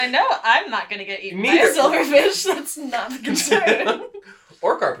I know I'm not going to get eaten by Neither. a silverfish. That's not the concern.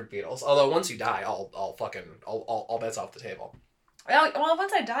 Or carpet beetles. Although once you die, all bets off the table. Well,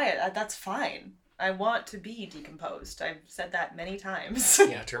 once I die, that's fine. I want to be decomposed. I've said that many times.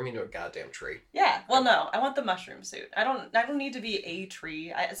 Yeah, turn me into a goddamn tree. Yeah. Well, no. I want the mushroom suit. I don't need to be a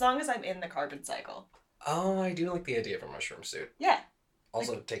tree. As long as I'm in the carbon cycle. Oh, I do like the idea of a mushroom suit. Yeah.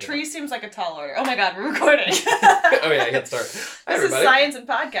 Also, like, take tree seems like a tall order. Oh my god, we're recording. Oh yeah, hit start. Hi, this everybody. is Science and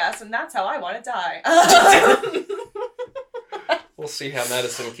Podcast, and that's how I want to die. We'll see how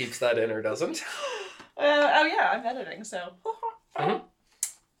Madison keeps that in or doesn't. Oh yeah, I'm editing, so. Mm-hmm.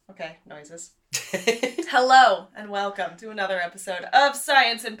 Okay, noises. Hello, and welcome to another episode of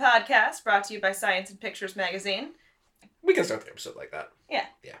Science and Podcast, brought to you by Science and Pictures Magazine. We can start the episode like that. Yeah.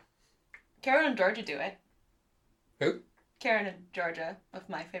 Yeah. Karen and Georgia do it. Who? Karen and Georgia of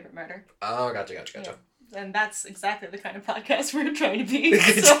My Favorite Murder. Oh, gotcha. Yeah. And that's exactly the kind of podcast we're trying to be.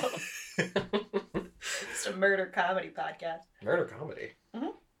 So. It's a murder comedy podcast. Murder comedy. Mm-hmm.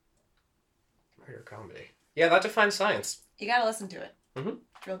 Murder comedy. Yeah, that defines science. You gotta listen to it. Mm-hmm.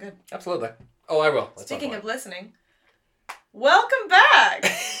 It's real good. Absolutely. Oh, I will. That's Speaking of listening, welcome back!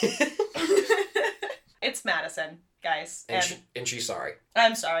 It's Madison, guys. And she's sorry.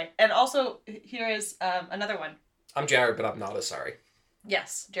 I'm sorry. And also, here is another one. I'm Jared, but I'm not as sorry.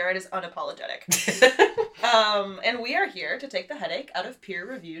 Yes, Jared is unapologetic. And we are here to take the headache out of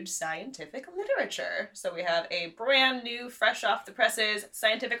peer-reviewed scientific literature. So we have a brand new, fresh off the presses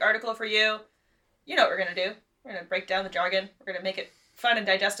scientific article for you. You know what we're going to do. We're going to break down the jargon. We're going to make it fun and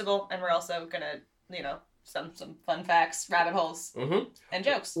digestible. And we're also going to, some fun facts, rabbit holes, and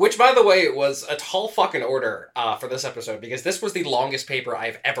jokes. Which, by the way, was a tall fucking order for this episode, because this was the longest paper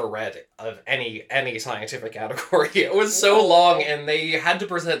I've ever read of any scientific category. It was so long, and they had to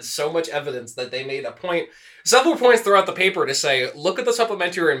present so much evidence that they made several points throughout the paper to say, look at the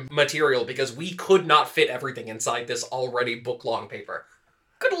supplementary material, because we could not fit everything inside this already book-long paper.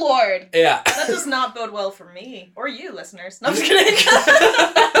 Good lord. Yeah. That does not bode well for me. Or you, listeners. No, I'm just kidding.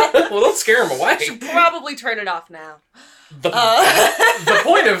 Well, don't scare them away. You should probably turn it off now. The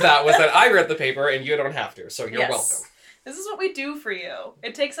point of that was that I read the paper and you don't have to, so you're welcome. This is what we do for you.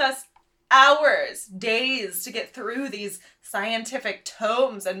 It takes us hours, days to get through these scientific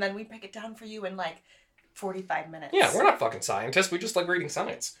tomes, and then we break it down for you in 45 minutes. Yeah, we're not fucking scientists. We just like reading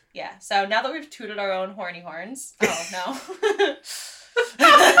science. Yeah, so now that we've tooted our own horny horns... Oh, no.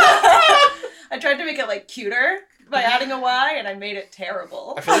 I tried to make it cuter by adding a Y, and I made it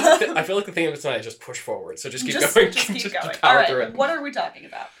terrible. I feel like the theme of tonight is just push forward, so just keep going. Just keep going. Power All right, through it. what are we talking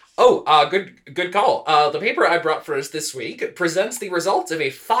about? Oh, good call. The paper I brought for us this week presents the results of a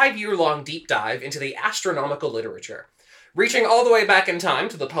 5-year-long deep dive into the astronomical literature, reaching all the way back in time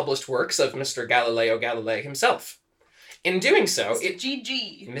to the published works of Mr. Galileo Galilei himself. In doing so,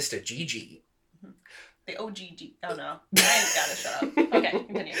 Mr. G.G. The OGG. Oh no. I ain't gotta shut up. Okay,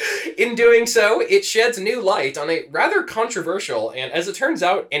 continue. In doing so, it sheds new light on a rather controversial and, as it turns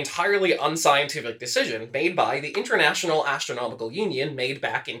out, entirely unscientific decision made by the International Astronomical Union made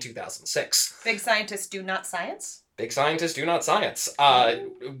back in 2006. Big scientists do not science? Big scientists do not science.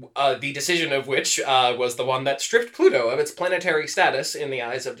 The decision of which was the one that stripped Pluto of its planetary status in the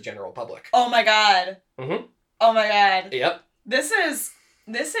eyes of the general public. Oh my god. Mm-hmm. Oh my god. Yep. This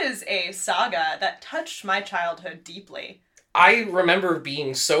is a saga that touched my childhood deeply. I remember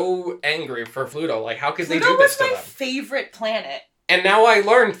being so angry for Pluto. How could they do Pluto this to was them? my favorite planet. And now I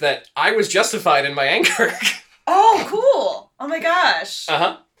learned that I was justified in my anger. Oh, cool. Oh my gosh.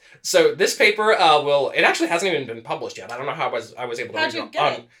 Uh-huh. So this paper it actually hasn't even been published yet. I don't know how I was able to How'd you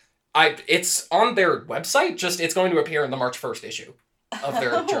get it? It's on their website, it's going to appear in the March 1st issue of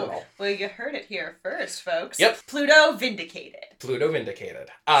their journal. Well, you heard it here first, folks. Yep. Pluto vindicated. Pluto vindicated.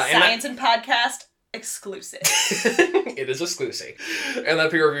 Science and Podcast exclusive. It is exclusive. And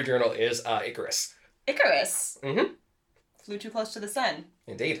that peer review journal is Icarus. Icarus. Mm-hmm. Flew too close to the sun.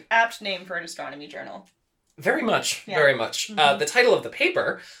 Indeed. Apt name for an astronomy journal. Very much. Yeah. Very much. Mm-hmm. The title of the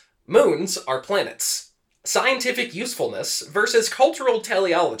paper, Moons Are Planets. Scientific Usefulness versus Cultural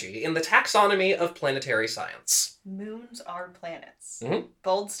Teleology in the Taxonomy of Planetary Science. Moons are planets. Mm-hmm.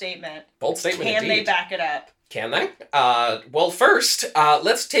 Bold statement. Bold statement Can indeed. they back it up? Can they? Well, first,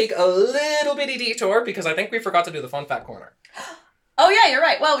 let's take a little bitty detour, because I think we forgot to do the fun fact corner. Oh yeah, you're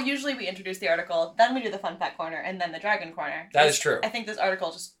right. Well, usually we introduce the article, then we do the fun fact corner, and then the dragon corner. That is true. I think this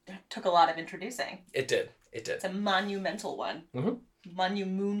article just took a lot of introducing. It did. It's a monumental one. Mm-hmm.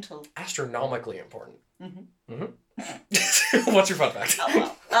 Monumental. Astronomically important. Mm-hmm. Mm-hmm. What's your fun fact?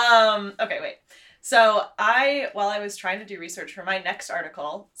 Oh, well. Okay, wait. So while I was trying to do research for my next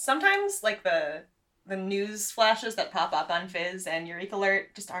article, sometimes the news flashes that pop up on Fizz and Eureka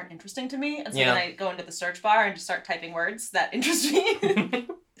Alert just aren't interesting to me. And so Yeah. then I go into the search bar and just start typing words that interest me.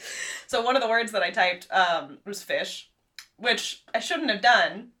 So one of the words that I typed was fish, which I shouldn't have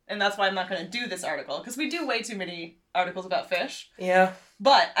done, and that's why I'm not going to do this article, because we do way too many articles about fish. Yeah.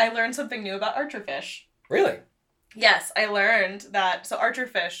 But I learned something new about archerfish. Really? Yes, I learned that, so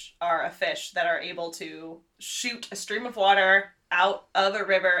archerfish are a fish that are able to shoot a stream of water out of a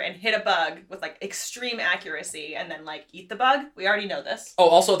river and hit a bug with, like, extreme accuracy and then, like, eat the bug. We already know this. Oh,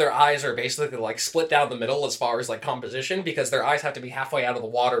 also their eyes are basically, like, split down the middle as far as, like, composition, because their eyes have to be halfway out of the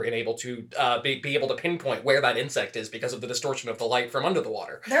water and able to be able to pinpoint where that insect is because of the distortion of the light from under the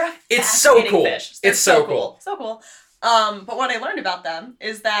water. They're a It's so fascinating cool. fish. They're It's so cool. So cool. But what I learned about them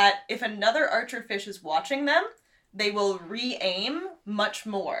is that if another archerfish is watching them, they will re-aim much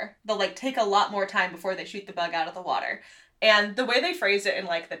more. They'll, like, take a lot more time before they shoot the bug out of the water. And the way they phrased it in,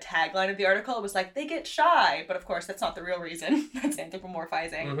 like, the tagline of the article was, like, they get shy. But, of course, that's not the real reason. That's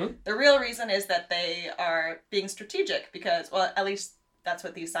anthropomorphizing. Mm-hmm. The real reason is that they are being strategic because, well, at least that's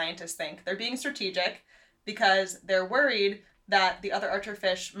what these scientists think. They're being strategic because they're worried that the other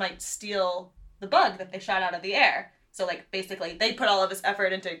archerfish might steal the bug that they shot out of the air. So, like, basically, they put all of this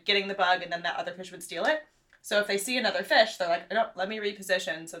effort into getting the bug, and then that other fish would steal it. So if they see another fish, they're like, no, let me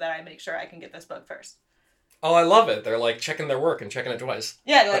reposition so that I make sure I can get this bug first. Oh, I love it. They're, like, checking their work and checking it twice.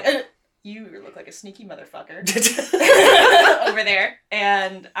 Yeah, they're like, you look like a sneaky motherfucker over there,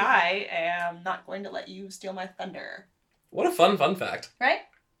 and I am not going to let you steal my thunder. What a fun fact. Right?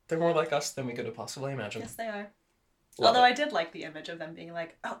 They're more like us than we could have possibly imagined. Yes, they are. Love Although it. I did like the image of them being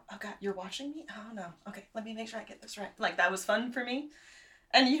like, oh God, you're watching me? Oh no. Okay, let me make sure I get this right. Like, that was fun for me.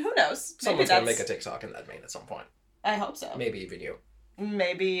 And who knows? Someone's gonna make a TikTok in that vein at some point. I hope so. Maybe even you.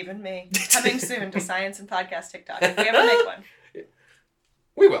 Maybe even me. Coming soon to Science and Podcast TikTok, if we ever make one.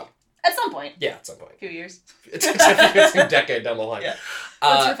 We will. At some point. Yeah, at some point. A few years. It's a decade down the line. Yeah.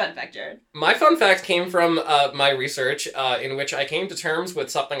 What's your fun fact, Jared? My fun fact came from my research, in which I came to terms with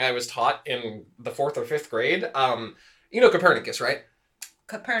something I was taught in the 4th or 5th grade. You know Copernicus, right?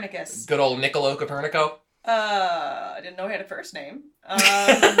 Copernicus. Good old Niccolo Copernico. I didn't know he had a first name.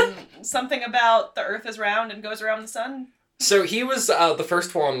 Something about the Earth is round and goes around the sun. So he was the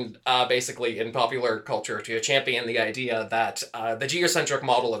first one, basically, in popular culture to champion the idea that the geocentric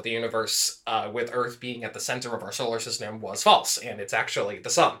model of the universe, with Earth being at the center of our solar system, was false, and it's actually the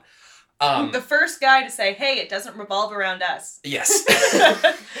sun. The first guy to say, hey, it doesn't revolve around us. Yes.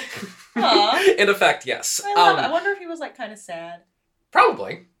 Aw. In effect, yes. I love it. I wonder if he was, like, kind of sad.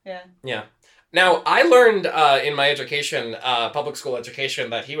 Probably. Yeah. Yeah. Now, I learned in my education, public school education,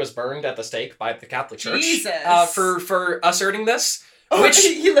 that he was burned at the stake by the Catholic Church Jesus. For asserting this. Oh, Which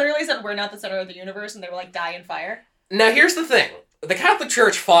he literally said, we're not the center of the universe, and they were like, die in fire. Now, here's the thing. The Catholic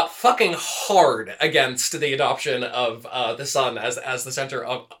Church fought fucking hard against the adoption of the sun as the center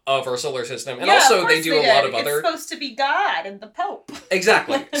of our solar system. And yeah, also, of they course do a lot of It's other... supposed to be God and the Pope.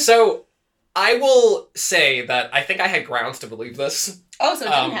 Exactly. So, I will say that I think I had grounds to believe this. Oh, so it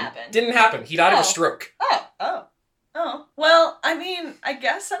didn't happen. Didn't happen. He died of a stroke. Oh. Well, I mean, I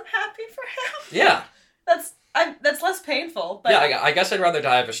guess I'm happy for him. Yeah. That's less painful. But Yeah, I guess I'd rather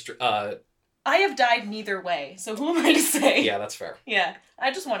die of a stroke. I have died neither way, so who am I to say? Yeah, that's fair. Yeah,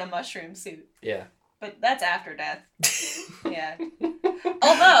 I just want a mushroom suit. Yeah. But that's after death. Yeah.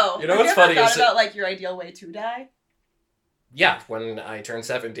 Although, You know have what's you ever funny thought is about, like, your ideal way to die? Yeah, when I turn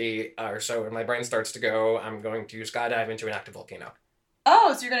 70 or so and my brain starts to go, I'm going to skydive into an active volcano.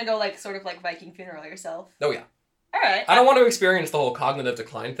 Oh, so you're gonna go, like, sort of like Viking funeral yourself? Oh, yeah. Alright. I don't want to experience the whole cognitive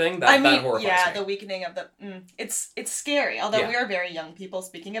decline thing. That horrifies me. the weakening of the... it's scary. Although Yeah. we are very young people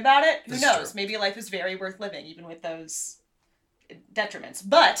speaking about it. Who This is knows? true. Maybe life is very worth living, even with those detriments.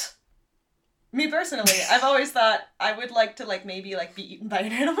 But, me personally, I've always thought I would like to, like, maybe, like, be eaten by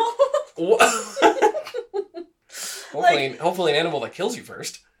an animal. Hopefully an animal that kills you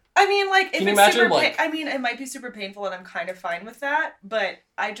first. I mean, like, if Can you it's imagine, super like... I mean, it might be super painful and I'm kind of fine with that, but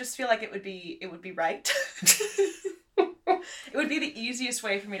I just feel like it would be right. It would be the easiest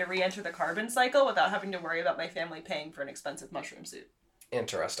way for me to re-enter the carbon cycle without having to worry about my family paying for an expensive mushroom suit.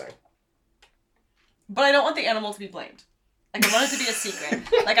 Interesting. But I don't want the animal to be blamed. Like, I want it to be a secret.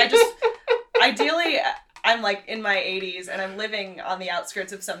 Like, ideally, I'm, like, in my 80s, and I'm living on the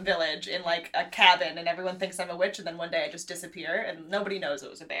outskirts of some village in, like, a cabin, and everyone thinks I'm a witch, and then one day I just disappear, and nobody knows it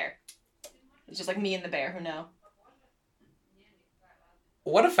was a bear. It's just, like, me and the bear who know.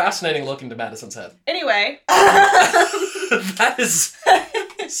 What a fascinating look into Madison's head. Anyway. That is...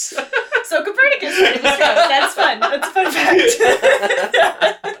 So Copernicus running the stroke. That's fun. That's a fun fact.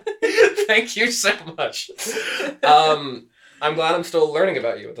 Thank you so much. I'm glad I'm still learning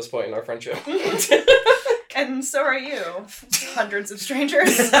about you at this point in our friendship. And so are you. Hundreds of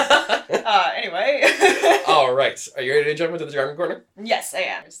strangers. Anyway. All right. Are you ready to jump into the jargon corner? Yes, I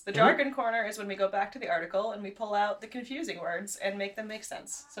am. The jargon corner is when we go back to the article and we pull out the confusing words and make them make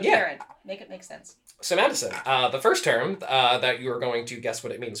sense. So, Jared, make it make sense. So, Madison, the first term that you are going to guess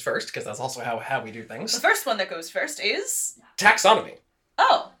what it means first, because that's also how we do things. The first one that goes first is... taxonomy.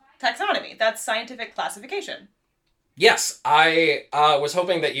 Oh, taxonomy. That's scientific classification. Yes, I was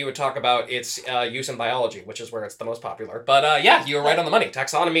hoping that you would talk about its use in biology, which is where it's the most popular. But yeah, you were right on the money.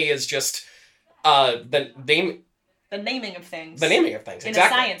 Taxonomy is just the name... The naming of things. The naming of things, in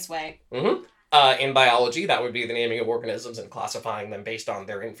exactly. In a science way. Mm-hmm. In biology, that would be the naming of organisms and classifying them based on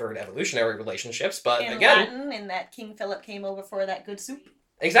their inferred evolutionary relationships. But in again... Latin, in that King Philip came over for that good soup.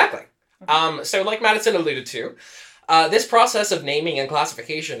 Exactly. So like Madison alluded to, this process of naming and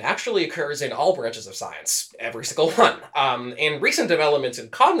classification actually occurs in all branches of science, every single one. And recent developments in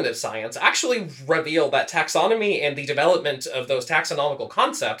cognitive science actually reveal that taxonomy and the development of those taxonomical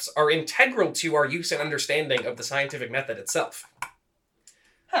concepts are integral to our use and understanding of the scientific method itself.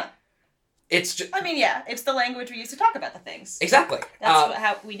 Huh. It's just... I mean, yeah, it's the language we use to talk about the things. Exactly. That's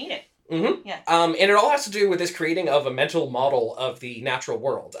how we need it. Mm-hmm. Yeah. And it all has to do with this creating of a mental model of the natural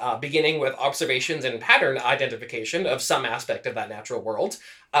world, beginning with observations and pattern identification of some aspect of that natural world.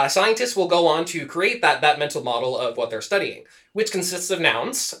 Scientists will go on to create that mental model of what they're studying, which consists of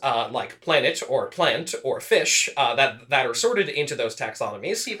nouns, like planet or plant or fish, that are sorted into those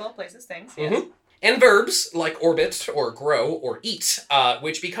taxonomies. People, places, things, Mm-hmm. yes. And verbs, like orbit or grow or eat,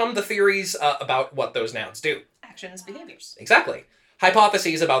 which become the theories about what those nouns do. Actions, behaviors. Exactly.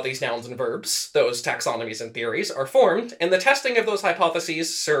 Hypotheses about these nouns and verbs, those taxonomies and theories, are formed, and the testing of those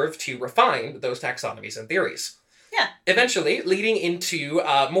hypotheses serve to refine those taxonomies and theories. Yeah. Eventually, leading into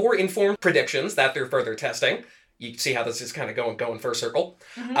more informed predictions that through further testing, you see how this is kind of going full circle,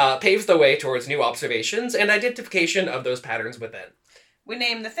 paves the way towards new observations and identification of those patterns within. We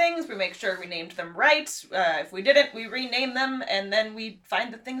name the things, we make sure we named them right. If we didn't, we rename them, and then we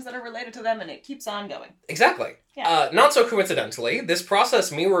find the things that are related to them, and it keeps on going. Exactly. Yeah. Not so coincidentally, this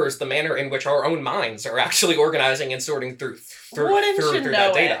process mirrors the manner in which our own minds are actually organizing and sorting through Wouldn't you know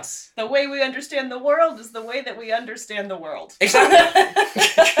that data. it? The way we understand the world is the way that we understand the world. Exactly.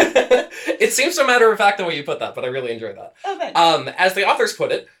 It seems so matter of fact the way you put that, but I really enjoyed that. Oh, thanks. As the authors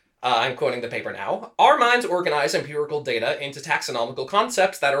put it, I'm quoting the paper now, our minds organize empirical data into taxonomical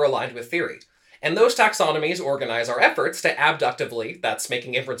concepts that are aligned with theory. And those taxonomies organize our efforts to abductively, that's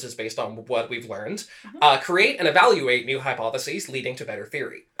making inferences based on what we've learned, create and evaluate new hypotheses leading to better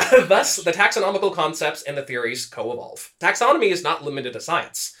theory. Thus, the taxonomical concepts and the theories co-evolve. Taxonomy is not limited to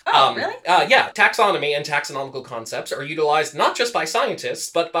science. Oh, really? Yeah, taxonomy and taxonomical concepts are utilized not just by scientists,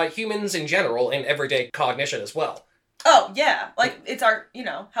 but by humans in general in everyday cognition as well. Oh, yeah. Like, it's our,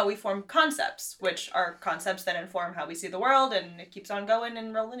 how we form concepts, which are concepts that inform how we see the world, and it keeps on going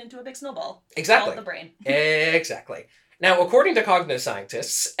and rolling into a big snowball. Exactly. Called the brain. Exactly. Now, according to cognitive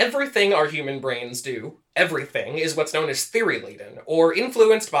scientists, everything our human brains do, everything, is what's known as theory-laden, or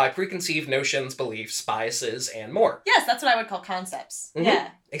influenced by preconceived notions, beliefs, biases, and more. Yes, that's what I would call concepts. Mm-hmm. Yeah.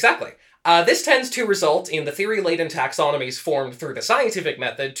 Exactly. This tends to result in the theory-laden taxonomies formed through the scientific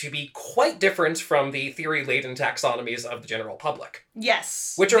method to be quite different from the theory-laden taxonomies of the general public.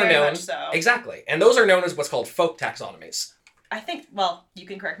 Yes. Which are very known... much so. Exactly. And those are known as what's called folk taxonomies. I think, well, you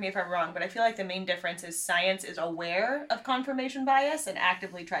can correct me if I'm wrong, but I feel like the main difference is science is aware of confirmation bias and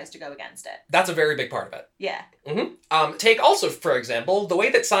actively tries to go against it. That's a very big part of it. Yeah. Mm-hmm. Take also, for example, the way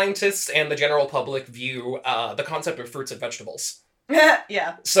that scientists and the general public view the concept of fruits and vegetables.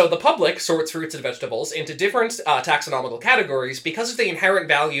 Yeah. So the public sorts fruits and vegetables into different taxonomical categories because of the inherent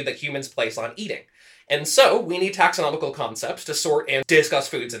value that humans place on eating. And so we need taxonomical concepts to sort and discuss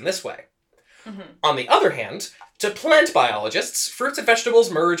foods in this way. Mm-hmm. On the other hand, to plant biologists, fruits and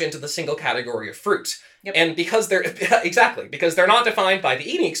vegetables merge into the single category of fruit. Yep. And because they're not defined by the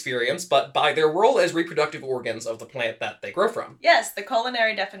eating experience, but by their role as reproductive organs of the plant that they grow from. Yes, the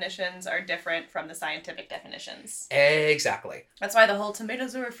culinary definitions are different from the scientific definitions. Exactly. That's why the whole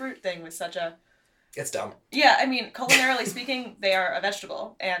tomatoes are a fruit thing was such a... It's dumb. Yeah, I mean, culinarily speaking, they are a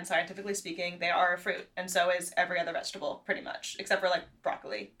vegetable, and scientifically speaking, they are a fruit, and so is every other vegetable, pretty much, except for, like,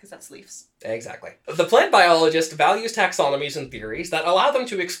 broccoli, because that's leaves. Exactly. The plant biologist values taxonomies and theories that allow them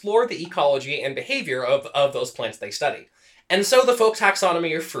to explore the ecology and behavior of those plants they study. And so the folk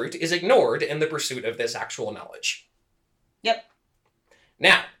taxonomy of fruit is ignored in the pursuit of this actual knowledge. Yep.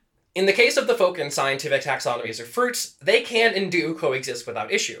 Now, In the case of the folk and scientific taxonomies of fruits, they can and do coexist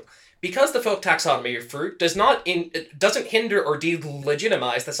without issue. Because the folk taxonomy of fruit doesn't hinder or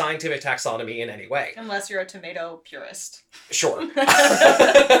delegitimize the scientific taxonomy in any way. Unless you're a tomato purist. Sure.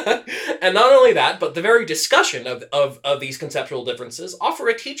 And not only that, but the very discussion of these conceptual differences offer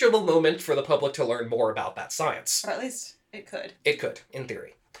a teachable moment for the public to learn more about that science. Or at least it could. It could, in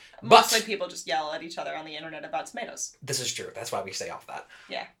theory. Mostly But people just yell at each other on the internet about tomatoes. this is true. That's why we stay off that.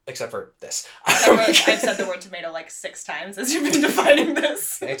 Yeah. Except for this. I've said the word tomato like 6 times as you've been defining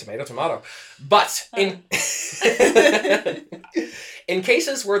this. Hey, tomato. But in in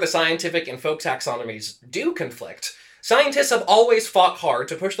cases where the scientific and folk taxonomies do conflict, scientists have always fought hard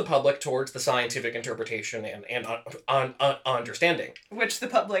to push the public towards the scientific interpretation and understanding. Which the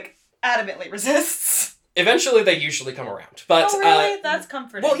public adamantly resists. Eventually, they usually come around. But, oh, really? That's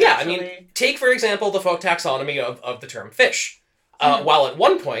comforting. well, yeah, actually. I mean, take, for example, the folk taxonomy of the term fish. While at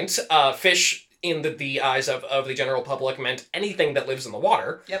one point, fish, in the eyes of the general public, meant anything that lives in the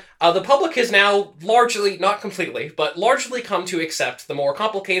water, Yep. The public has now largely, not completely, but largely come to accept the more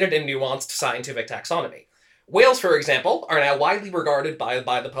complicated and nuanced scientific taxonomy. Whales, for example, are now widely regarded by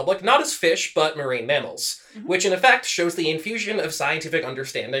the public not as fish, but marine mammals, which in effect shows the infusion of scientific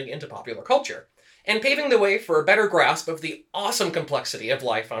understanding into popular culture, and paving the way for a better grasp of the awesome complexity of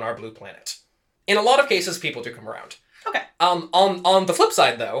life on our blue planet. In a lot of cases, people do come around. Okay. On the flip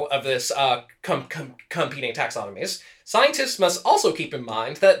side, though, of this competing taxonomies, scientists must also keep in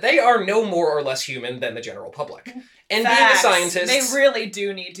mind that they are no more or less human than the general public. And Facts. being a scientist... They really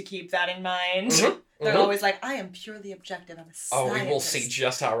do need to keep that in mind. They're always like, I am purely objective. I'm a scientist. Oh, we will see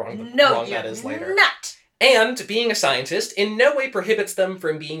just how wrong that is later. Not. And being a scientist in no way prohibits them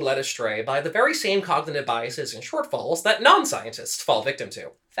from being led astray by the very same cognitive biases and shortfalls that non-scientists fall victim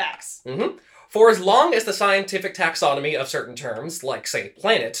to. Facts. For as long as the scientific taxonomy of certain terms, like, say,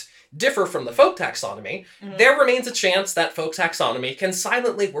 planet, differ from the folk taxonomy, there remains a chance that folk taxonomy can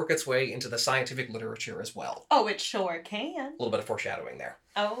silently work its way into the scientific literature as well. Oh, it sure can. A little bit of foreshadowing there.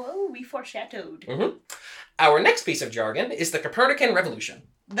 Oh, we foreshadowed. Our next piece of jargon is the Copernican Revolution.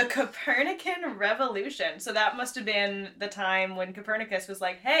 The Copernican Revolution. So that must have been the time when Copernicus was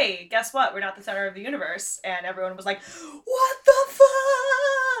like, hey, guess what? We're not the center of the universe. And everyone was like, what the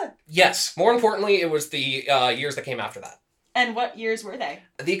fuck? Yes. More importantly, it was the years that came after that. And what years were they?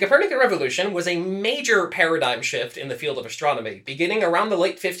 The Copernican Revolution was a major paradigm shift in the field of astronomy, beginning around the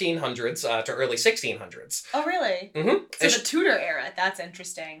late 1500s to early 1600s. Oh, really? So the Tudor era. That's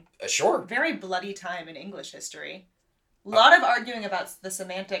interesting. Sure. Very bloody time in English history. A lot of arguing about the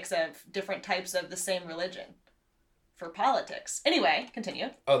semantics of different types of the same religion for politics. Anyway, continue.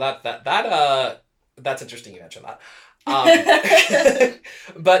 Oh, that's interesting you mentioned that.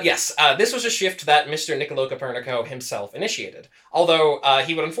 But yes, this was a shift that Mr. Niccolò Copernico himself initiated. Although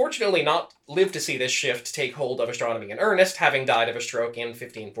he would unfortunately not live to see this shift take hold of astronomy in earnest, having died of a stroke in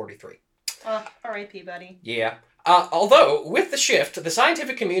 1543. R.I.P., buddy. Yeah. Although, with the shift, the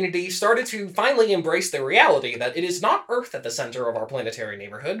scientific community started to finally embrace the reality that it is not Earth at the center of our planetary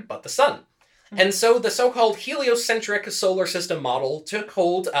neighborhood, but the Sun. And so the so-called heliocentric solar system model took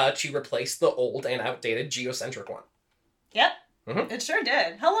hold to replace the old and outdated geocentric one. Yep. It sure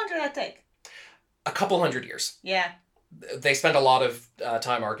did. How long did that take? A couple hundred years. Yeah. They spent a lot of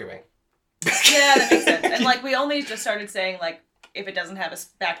time arguing. Yeah, that makes sense. And, we only just started saying, if it doesn't have a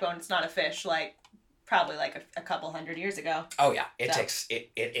backbone, it's not a fish, probably a couple hundred years ago. Oh yeah, it takes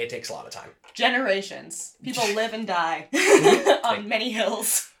a lot of time. Generations. People live and die on many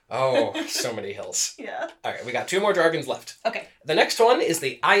hills. Oh, so many hills. Yeah. All right, we got 2 more jargons left. Okay. The next one is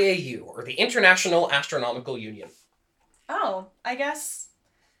the IAU, or the International Astronomical Union. Oh, I guess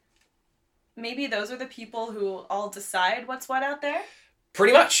maybe those are the people who all decide what's what out there?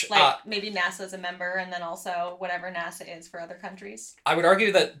 Pretty much. Maybe NASA's a member, and then also whatever NASA is for other countries. I would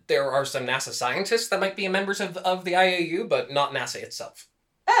argue that there are some NASA scientists that might be members of the IAU, but not NASA itself.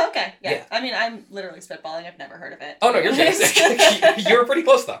 Oh, okay. Yeah. I mean, I'm literally spitballing. I've never heard of it. Oh, no, you're kidding. You were pretty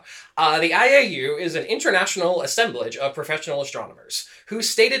close, though. The IAU is an international assemblage of professional astronomers, whose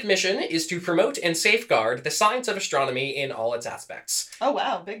stated mission is to promote and safeguard the science of astronomy in all its aspects. Oh,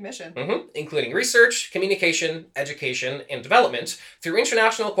 wow. Big mission. Including research, communication, education, and development through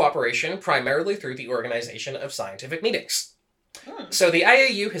international cooperation, primarily through the organization of scientific meetings. So the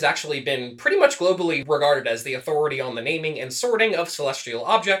IAU has actually been pretty much globally regarded as the authority on the naming and sorting of celestial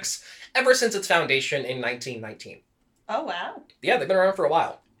objects ever since its foundation in 1919. Oh, wow. Yeah, they've been around for a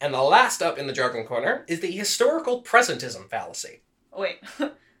while. And the last up in the jargon corner is the historical presentism fallacy. Wait,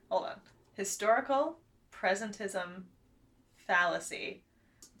 hold on. Historical presentism fallacy.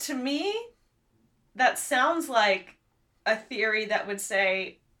 To me, that sounds like a theory that would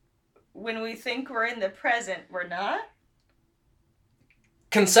say when we think we're in the present, we're not?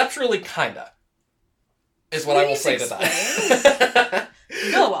 Conceptually, kinda. Is what I will say to that.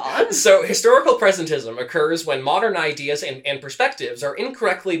 Go on. So, historical presentism occurs when modern ideas and perspectives are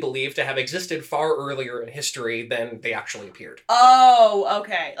incorrectly believed to have existed far earlier in history than they actually appeared. Oh,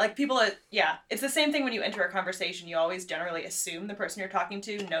 okay. Like people, yeah. It's the same thing when you enter a conversation. You always generally assume the person you're talking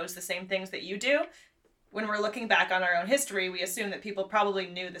to knows the same things that you do. When we're looking back on our own history, we assume that people probably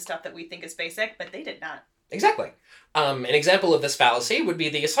knew the stuff that we think is basic, but they did not. Exactly. An example of this fallacy would be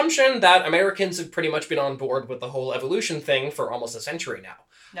the assumption that Americans have pretty much been on board with the whole evolution thing for almost a century now.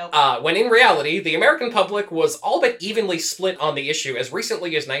 Nope. When in reality, the American public was all but evenly split on the issue as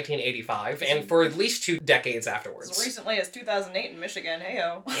recently as 1985 and for at least 2 decades afterwards. As recently as 2008 in Michigan,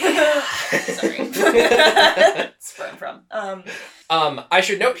 heyo. Yeah. Sorry. That's where I'm from. I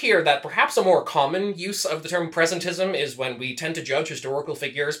should note here that perhaps a more common use of the term presentism is when we tend to judge historical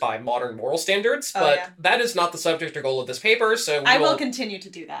figures by modern moral standards, but that is not the subject or goal of this paper, so I will continue to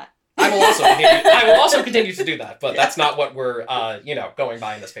do that. I will also continue to do that, but that's not what we're, going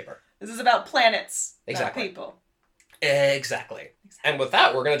by in this paper. This is about planets, exactly. Not people. Exactly. And with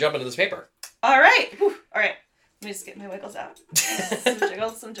that, we're going to jump into this paper. All right. Whew. All right. Let me just get my wiggles out.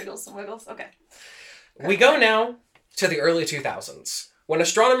 Some jiggles, some wiggles. Okay. We go now to the early 2000s, when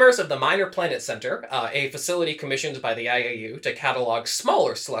astronomers of the Minor Planet Center, a facility commissioned by the IAU to catalog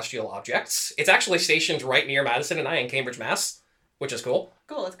smaller celestial objects, it's actually stationed right near Madison and I in Cambridge, Mass., which is cool.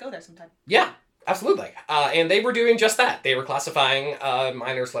 Cool, let's go there sometime. Yeah, absolutely. And they were doing just that. They were classifying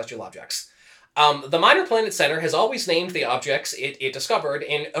minor celestial objects. The Minor Planet Center has always named the objects it discovered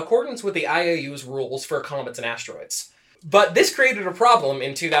in accordance with the IAU's rules for comets and asteroids. But this created a problem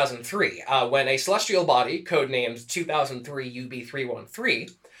in 2003, when a celestial body, codenamed 2003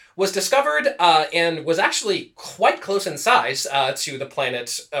 UB313, was discovered and was actually quite close in size to the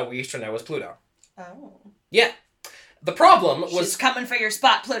planet we used to know as Pluto. Oh. Yeah. The problem was... She's coming for your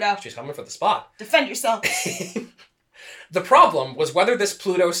spot, Pluto. She's coming for the spot. Defend yourself. The problem was whether this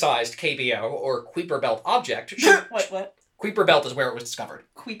Pluto-sized KBO, or Kuiper Belt object... What? Kuiper Belt is where it was discovered.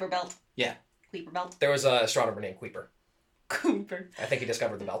 Kuiper Belt. Yeah. Kuiper Belt. There was an astronomer named Kuiper. Kuiper. I think he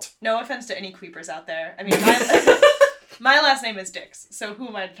discovered the belt. No offense to any Kuipers out there. I mean, my last name is Dix, so who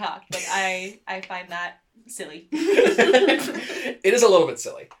am I to talk? But I find that silly. It is a little bit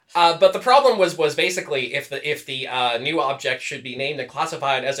silly. But the problem was basically if the new object should be named and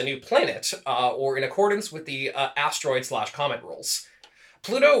classified as a new planet, or in accordance with the asteroid/comet rules.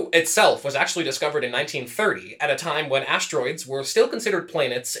 Pluto itself was actually discovered in 1930, at a time when asteroids were still considered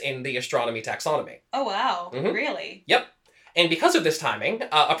planets in the astronomy taxonomy. Oh wow, Mm-hmm. Really? Yep. And because of this timing,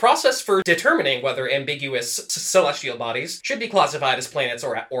 a process for determining whether ambiguous celestial bodies should be classified as planets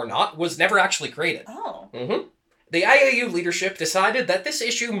or not was never actually created. Oh. Mm-hmm. The IAU leadership decided that this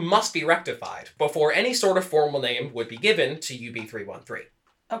issue must be rectified before any sort of formal name would be given to UB313.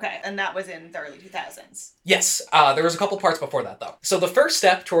 Okay, and that was in the early 2000s. Yes, there was a couple parts before that, though. So the first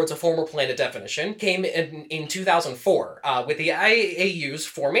step towards a formal planet definition came in 2004, with the IAU's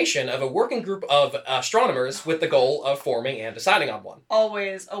formation of a working group of astronomers with the goal of forming and deciding on one.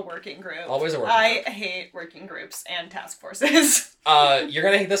 Always a working group. Always a working group. I hate working groups and task forces. You're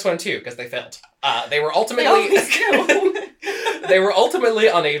gonna hate this one, too, because they failed. They were ultimately... They always do. They were ultimately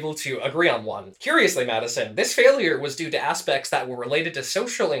unable to agree on one. Curiously, Madison, this failure was due to aspects that were related to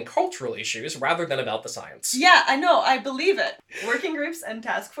social and cultural issues rather than about the science. Yeah, I know, I believe it. Working groups and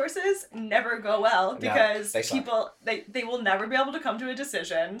task forces never go well because they will never be able to come to a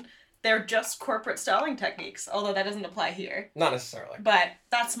decision. They're just corporate stalling techniques, although that doesn't apply here. Not necessarily. But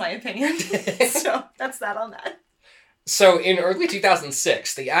that's my opinion. So that's that on that. So in early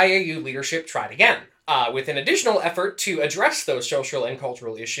 2006, the IAU leadership tried again. With an additional effort to address those social and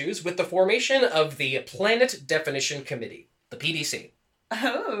cultural issues with the formation of the Planet Definition Committee, the PDC.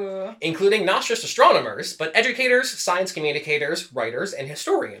 Oh. Including not just astronomers, but educators, science communicators, writers, and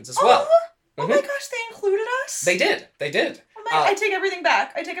historians as well. Oh my gosh, they included us? They did. Oh my, I take everything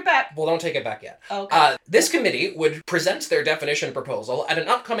back. I take it back. Well, don't take it back yet. Okay. This committee would present their definition proposal at an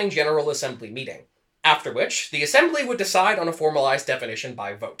upcoming General Assembly meeting, after which the Assembly would decide on a formalized definition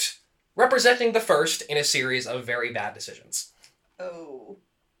by vote, representing the first in a series of very bad decisions. Oh.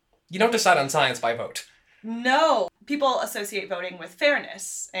 You don't decide on science by vote. No. People associate voting with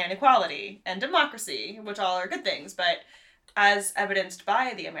fairness and equality and democracy, which all are good things, but as evidenced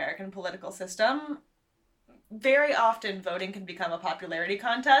by the American political system, very often voting can become a popularity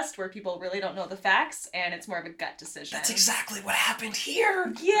contest where people really don't know the facts and it's more of a gut decision. That's exactly what happened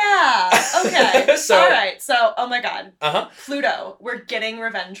here. Yeah. Okay. So, all right. So, oh my God. Uh-huh. Pluto, we're getting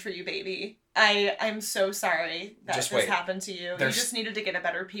revenge for you, baby. I'm so sorry that Just this wait. happened to you. There's- You just needed to get a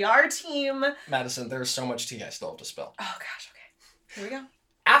better PR team. Madison, there's so much tea I still have to spill. Oh gosh, okay. Here we go.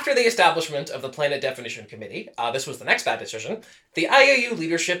 After the establishment of the Planet Definition Committee, this was the next bad decision, the IAU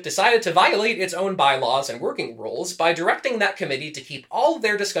leadership decided to violate its own bylaws and working rules by directing that committee to keep all of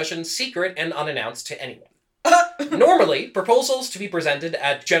their discussions secret and unannounced to anyone. Normally, proposals to be presented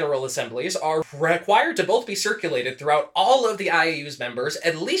at General Assemblies are required to both be circulated throughout all of the IAU's members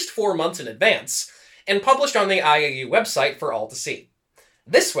at least 4 months in advance, and published on the IAU website for all to see.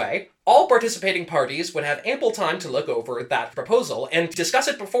 This way, all participating parties would have ample time to look over that proposal and discuss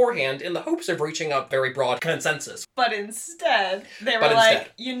it beforehand in the hopes of reaching a very broad consensus. But instead, they were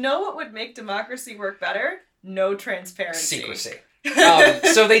like, you know what would make democracy work better? No transparency. Secrecy.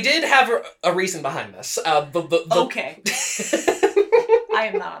 So they did have a reason behind this. Okay. I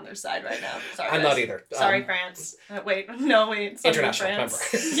am not on their side right now. Sorry, I'm guys. not either. Sorry, France. Wait. International,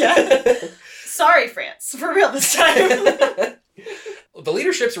 France. Yeah. Sorry, France. For real this time. The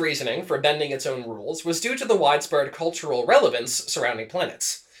leadership's reasoning for bending its own rules was due to the widespread cultural relevance surrounding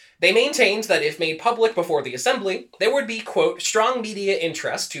planets. They maintained that if made public before the assembly, there would be, quote, strong media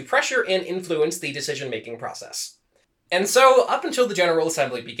interest to pressure and influence the decision-making process. And so, up until the General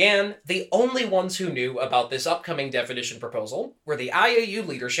Assembly began, the only ones who knew about this upcoming definition proposal were the IAU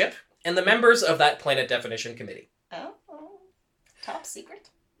leadership and the members of that Planet Definition Committee. Oh. Top secret?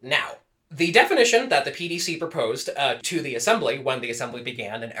 Now, the definition that the PDC proposed to the Assembly when the Assembly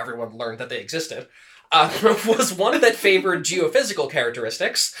began and everyone learned that they existed was one that favored geophysical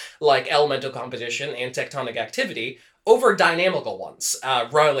characteristics, like elemental composition and tectonic activity, over dynamical ones,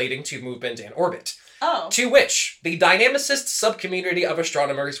 relating to movement and orbit. Oh. To which the dynamicist subcommunity of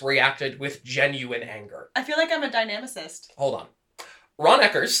astronomers reacted with genuine anger. I feel like I'm a dynamicist. Hold on. Ron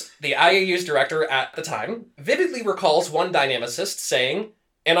Eckers, the IAU's director at the time, vividly recalls one dynamicist saying,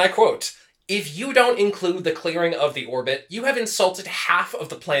 and I quote, "If you don't include the clearing of the orbit, you have insulted half of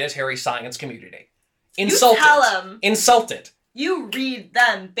the planetary science community." Insulted. You tell them. Insulted. You read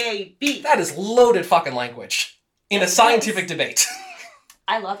them, baby. That is loaded fucking language in a scientific debate.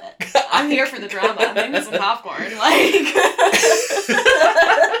 I love it. I'm here for the drama. Make me some popcorn. Like.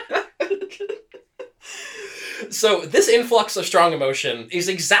 So this influx of strong emotion is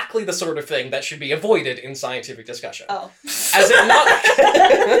exactly the sort of thing that should be avoided in scientific discussion. Oh. As it not...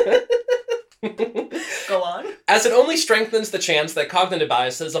 Go on. As it only strengthens the chance that cognitive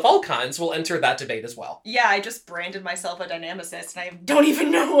biases of all kinds will enter that debate as well. Yeah, I just branded myself a dynamicist, and I don't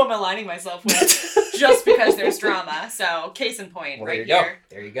even know who I'm aligning myself with, just because there's drama. So, case in point, Well, right there you here.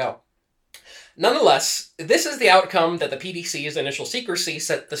 go. There you go. Nonetheless, this is the outcome that the PDC's initial secrecy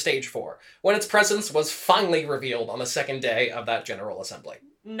set the stage for, when its presence was finally revealed on the second day of that General Assembly.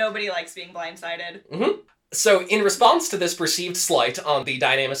 Nobody likes being blindsided. Mm-hmm. So, in response to this perceived slight on the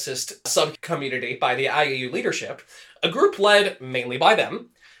dynamicist sub-community by the IAU leadership, a group led mainly by them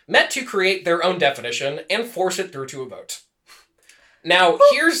met to create their own definition and force it through to a vote. Now,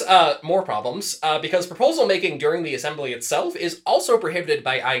 here's more problems, because proposal making during the assembly itself is also prohibited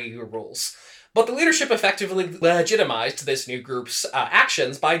by IAU rules. But the leadership effectively legitimized this new group's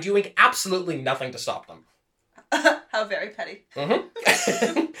actions by doing absolutely nothing to stop them. How very petty.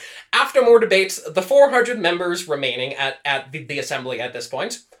 Mm-hmm. After more debate, the 400 members remaining at the assembly at this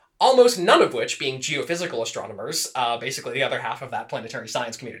point, almost none of which being geophysical astronomers, basically the other half of that planetary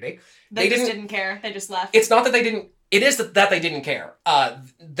science community. They just didn't care. They just left. It's not that they didn't... It is that they didn't care.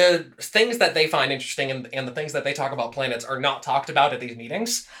 The things that they find interesting and the things that they talk about planets are not talked about at these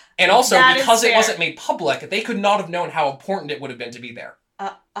meetings. And also, That is because it fair. wasn't made public, they could not have known how important it would have been to be there.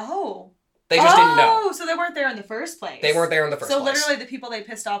 Oh. They just didn't know. Oh, so they weren't there in the first place. They weren't there in the first place. So literally the people they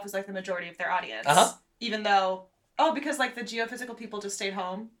pissed off was like the majority of their audience. Uh-huh. Even though... Oh, because like the geophysical people just stayed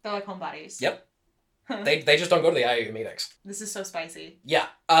home. They're like homebodies. Yep. They just don't go to the IAU meetings. This is so spicy. Yeah.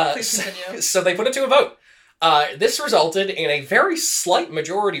 Please continue. So they put it to a vote. This resulted in a very slight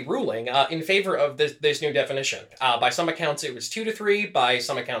majority ruling in favor of this new definition. By some accounts it was 2-3, by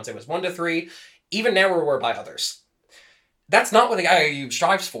some accounts it was 1-3, even narrower by others. That's not what the IAU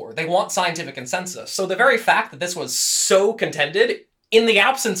strives for. They want scientific consensus. So the very fact that this was so contended, in the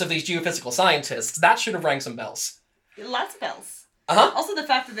absence of these geophysical scientists, that should have rang some bells. Lots of bells. Uh-huh. Also the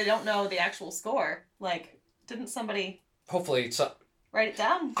fact that they don't know the actual score. Like, didn't somebody Hopefully so. write it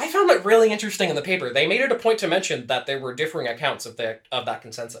down? I found that really interesting in the paper. They made it a point to mention that there were differing accounts of that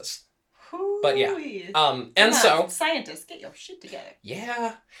consensus. But yeah. And so... Scientists, get your shit together.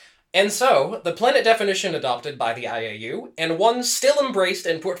 Yeah. And so, the planet definition adopted by the IAU, and one still embraced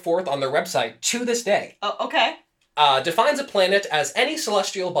and put forth on their website to this day, Oh, okay. defines a planet as any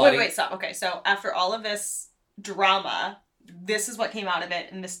celestial body... Wait, stop. Okay, so after all of this drama, this is what came out of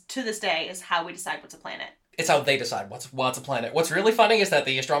it, and this to this day is how we decide what's a planet. It's how they decide what's a planet. What's really funny is that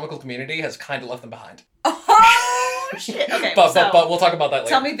the astronomical community has kind of left them behind. Oh, shit. Okay, but we'll talk about that later.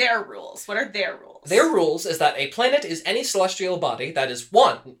 Tell me their rules. What are their rules? Their rules is that a planet is any celestial body that is,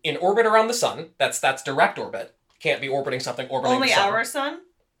 one, in orbit around the sun. That's direct orbit. Can't be orbiting something orbiting Only the sun. our sun?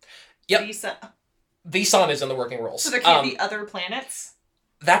 Yep. The sun. The sun is in the working rules. So there can't be other planets?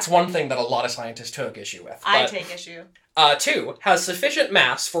 That's one thing that a lot of scientists took issue with. I take issue. 2, has sufficient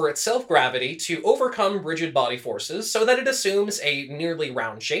mass for its self-gravity to overcome rigid body forces so that it assumes a nearly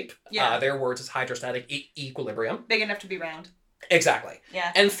round shape. Yeah. Their words is hydrostatic equilibrium. Big enough to be round. Exactly.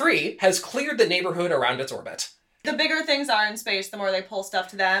 Yeah. And 3, has cleared the neighborhood around its orbit. The bigger things are in space, the more they pull stuff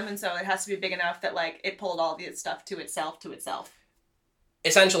to them, and so it has to be big enough that, like, it pulled all the stuff to itself.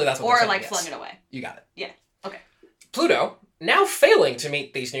 Essentially, that's what Or, they're saying, like, yes. flung it away. You got it. Yeah. Okay. Pluto, now failing to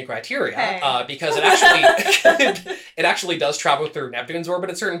meet these new criteria, Hey. because it actually it actually does travel through Neptune's orbit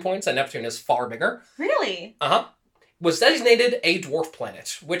at certain points, and Neptune is far bigger. Really? Was designated a dwarf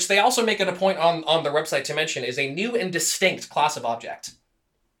planet, which they also make it a point on their website to mention is a new and distinct class of object.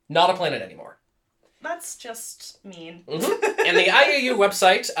 Not a planet anymore. That's just mean. Mm-hmm. And the IAU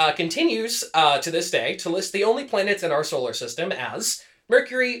website continues to this day to list the only planets in our solar system as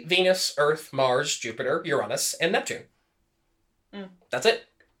Mercury, Venus, Earth, Mars, Jupiter, Uranus, and Neptune. Mm. That's it.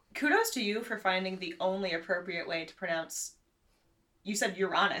 Kudos to you for finding the only appropriate way to pronounce... You said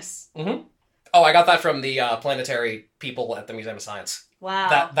Uranus. Mm-hmm. Oh, I got that from the planetary people at the Museum of Science.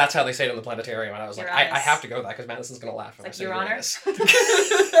 Wow. That's how they say it in the planetarium, and I was like, I have to go to that because Madison's going to laugh if I say Your Honor?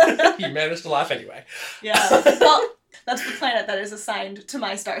 Uranus. He managed to laugh anyway. Yeah. Well, that's the planet that is assigned to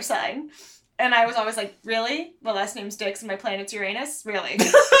my star sign. And I was always like, really? My last name's Dix and my planet's Uranus? Really?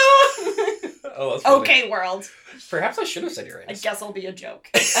 Oh, that's funny. Okay, world. Perhaps I should have said I Uranus. guess I'll be a joke.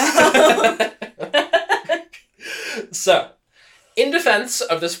 So, in defense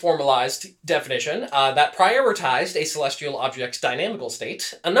of this formalized definition that prioritized a celestial object's dynamical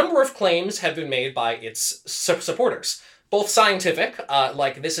state, a number of claims have been made by its supporters. Both scientific,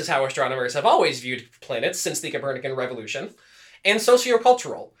 like this is how astronomers have always viewed planets since the Copernican revolution, and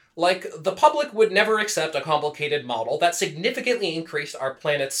sociocultural, like the public would never accept a complicated model that significantly increased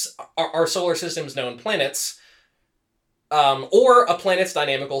our solar system's known planets, or a planet's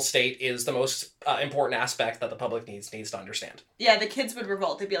dynamical state is the most important aspect that the public needs to understand. Yeah, the kids would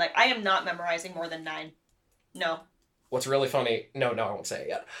revolt. They'd be like, I am not memorizing more than 9. No. What's really funny... No, I won't say it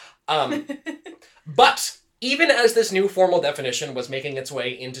yet. But even as this new formal definition was making its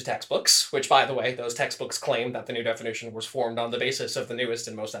way into textbooks, which, by the way, those textbooks claim that the new definition was formed on the basis of the newest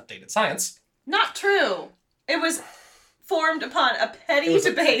and most updated science. Not true. It was formed upon a petty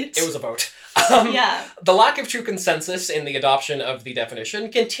debate. It was a vote. Yeah. The lack of true consensus in the adoption of the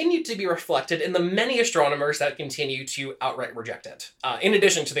definition continued to be reflected in the many astronomers that continue to outright reject it, in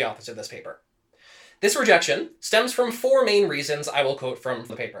addition to the authors of this paper. This rejection stems from 4 main reasons I will quote from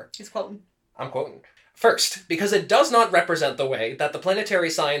the paper. He's quoting. I'm quoting. First, because it does not represent the way that the planetary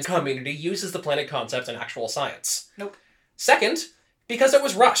science community uses the planet concept in actual science. Nope. Second, because it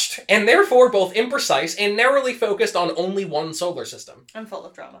was rushed, and therefore both imprecise and narrowly focused on only one solar system. I'm full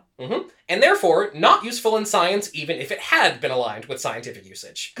of drama. Mm-hmm. And therefore, not useful in science even if it had been aligned with scientific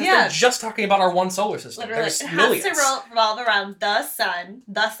usage. Because they're just talking about our one solar system. Literally, There's it millions. has to revolve around the sun.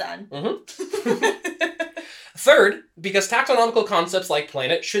 The sun. Mm-hmm. Third, because taxonomical concepts like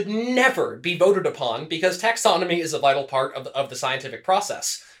planet should never be voted upon because taxonomy is a vital part of the scientific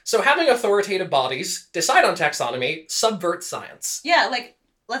process. So having authoritative bodies decide on taxonomy subverts science. Yeah, like,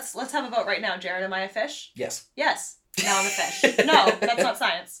 let's have a vote right now. Jared, am I a fish? Yes. Yes. Now I'm a fish. No, that's not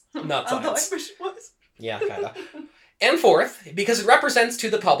science. Not science. Although I wish it was. Yeah, kinda. And fourth, because it represents to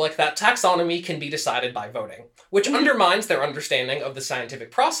the public that taxonomy can be decided by voting, which undermines their understanding of the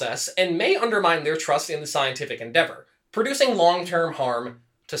scientific process and may undermine their trust in the scientific endeavor, producing long-term harm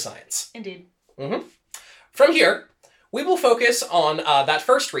to science. Indeed. Mm-hmm. From here, we will focus on that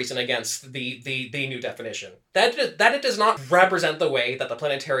first reason against the new definition, that it does not represent the way that the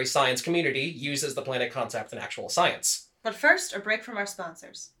planetary science community uses the planet concept in actual science. But first, a break from our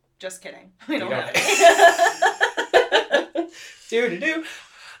sponsors. Just kidding. We don't have Do.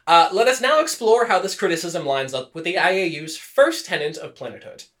 Let us now explore how this criticism lines up with the IAU's first tenet of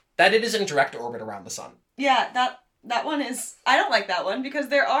planethood, that it is in direct orbit around the sun. Yeah, that one is... I don't like that one because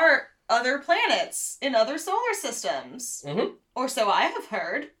there are other planets in other solar systems. Mm-hmm. Or so I have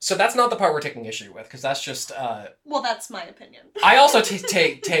heard. So that's not the part we're taking issue with, because that's just... Well, that's my opinion. I also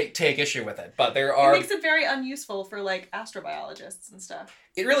take issue with it, but there are... It makes it very unuseful for, like, astrobiologists and stuff.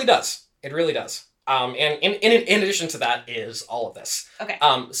 It really does. It really does. And in addition to that is all of this. Okay.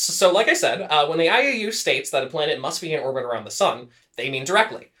 So like I said, when the IAU states that a planet must be in orbit around the sun, they mean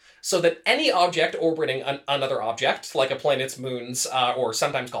directly. So that any object orbiting another object, like a planet's moons, or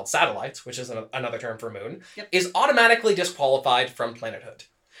sometimes called satellites, which is another term for moon, Yep. is automatically disqualified from planethood.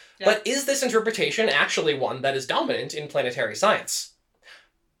 Yep. But is this interpretation actually one that is dominant in planetary science?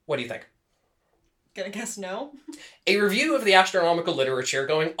 What do you think? Gonna guess no. A review of the astronomical literature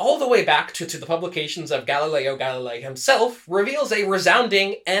going all the way back to the publications of Galileo Galilei himself reveals a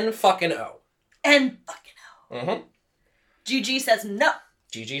resounding N-fucking-O. N-fucking-O. Mm-hmm. GG says no.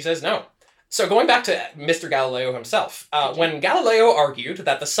 GG says no. So going back to Mr. Galileo himself, when Galileo argued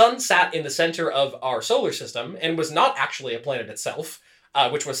that the sun sat in the center of our solar system and was not actually a planet itself,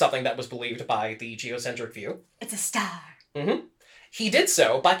 which was something that was believed by the geocentric view. It's a star. Mm-hmm. He did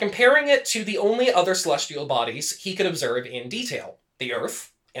so by comparing it to the only other celestial bodies he could observe in detail, the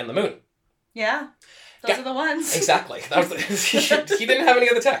Earth and the Moon. Yeah, those are the ones. Exactly. That was he didn't have any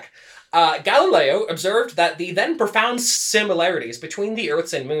other tech. Galileo observed that the then profound similarities between the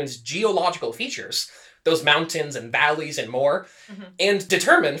Earth's and Moon's geological features, those mountains and valleys and more, and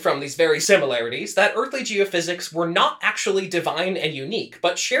determined from these very similarities that earthly geophysics were not actually divine and unique,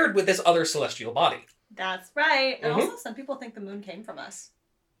 but shared with this other celestial body. That's right. And also, some people think the moon came from us.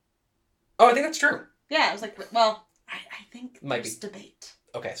 Oh, I think that's true. Yeah, I was like, well, I think Might there's be. debate.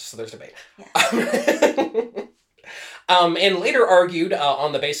 Okay, so there's debate. Yeah. And later argued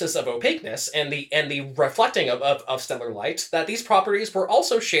on the basis of opaqueness and the reflecting of stellar light that these properties were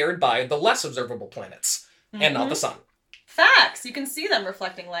also shared by the less observable planets and not the sun. Facts. You can see them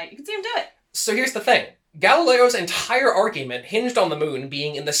reflecting light. You can see them do it. So here's the thing. Galileo's entire argument hinged on the moon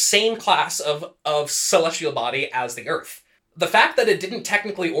being in the same class of celestial body as the Earth. The fact that it didn't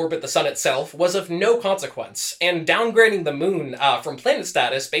technically orbit the sun itself was of no consequence, and downgrading the moon from planet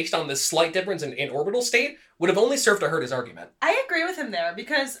status based on this slight difference in orbital state would have only served to hurt his argument. I agree with him there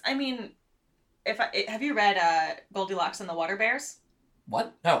because, I mean, have you read Goldilocks and the Water Bears?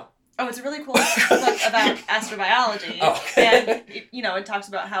 What? No. Oh, it's a really cool book about astrobiology. Oh. And, it talks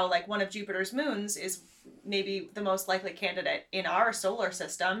about how, like, one of Jupiter's moons is maybe the most likely candidate in our solar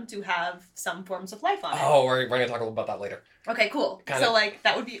system to have some forms of life on it. Oh, we're going to talk a little about that later. Okay, cool. Kinda. So, like,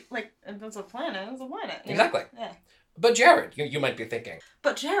 that would be, like, if it's a planet, it's a planet. You know? Exactly. Yeah. But Jared, you might be thinking.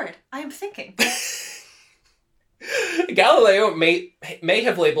 But Jared, I am thinking. Galileo may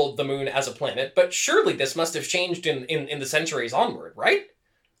have labeled the moon as a planet, but surely this must have changed in the centuries onward, right?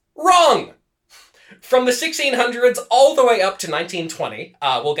 Wrong! From the 1600s all the way up to 1920,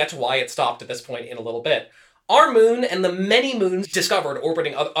 we'll get to why it stopped at this point in a little bit, our moon and the many moons discovered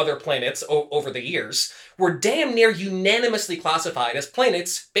orbiting other planets over the years were damn near unanimously classified as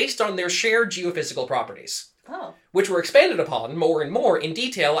planets based on their shared geophysical properties. Oh. Which were expanded upon more and more in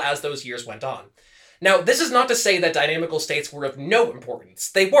detail as those years went on. Now, this is not to say that dynamical states were of no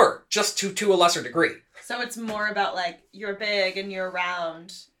importance. They were, just to a lesser degree. So it's more about, like, you're big and you're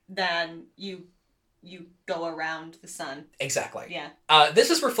round than you go around the sun. Exactly. Yeah.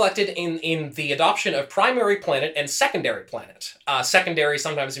 This is reflected in the adoption of primary planet and secondary planet. Secondary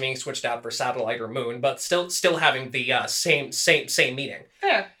sometimes being switched out for satellite or moon, but still having the same meaning.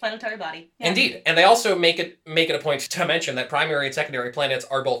 Fair. Planetary body. Yeah. Indeed. And they also make it a point to mention that primary and secondary planets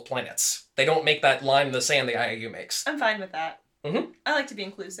are both planets. They don't make that line in the sand the IAU makes. I'm fine with that. Mm-hmm. I like to be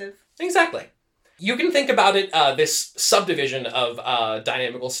inclusive. Exactly. You can think about it, this subdivision of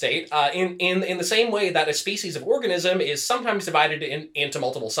dynamical state, in the same way that a species of organism is sometimes divided into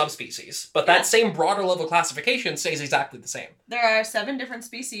multiple subspecies. But that same broader level classification stays exactly the same. There are 7 different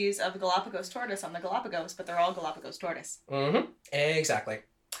species of Galapagos tortoise on the Galapagos, but they're all Galapagos tortoise. Mm-hmm. Exactly.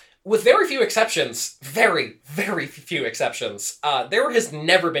 With very few exceptions, very, very few exceptions, there has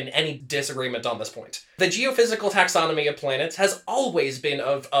never been any disagreement on this point. The geophysical taxonomy of planets has always been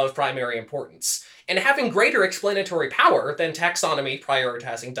of primary importance, and having greater explanatory power than taxonomy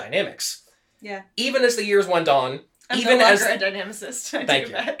prioritizing dynamics. Yeah. Even as the years went on, I'm even no as longer a dynamicist. I Thank take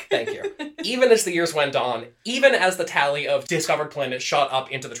you. it back. Thank you. Even as the years went on, even as the tally of discovered planets shot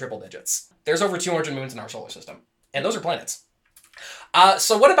up into the triple digits. There's over 200 moons in our solar system, and those are planets.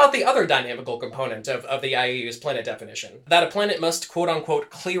 So what about the other dynamical component of the IAU's planet definition? That a planet must, quote-unquote,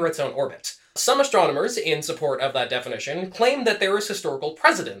 clear its own orbit. Some astronomers, in support of that definition, claim that there is historical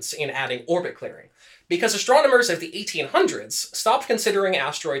precedence in adding orbit clearing, because astronomers of the 1800s stopped considering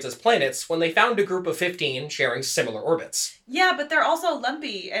asteroids as planets when they found a group of 15 sharing similar orbits. Yeah, but they're also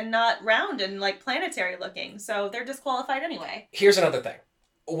lumpy and not round and, like, planetary looking, so they're disqualified anyway. Here's another thing.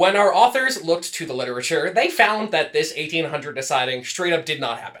 When our authors looked to the literature, they found that this 1800 deciding straight up did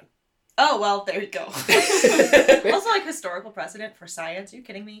not happen. Oh, well, there you go. Also, like, historical precedent for science. Are you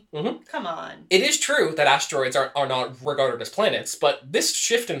kidding me? Mm-hmm. Come on. It is true that asteroids are not regarded as planets, but this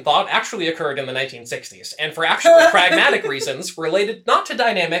shift in thought actually occurred in the 1960s, and for actually pragmatic reasons related not to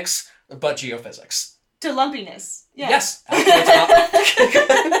dynamics, but geophysics. To lumpiness. Yeah. Yes. Asteroids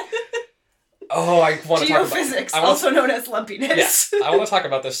are not... Oh, I want to talk about... Geophysics, also known as lumpiness. Yes, I want to talk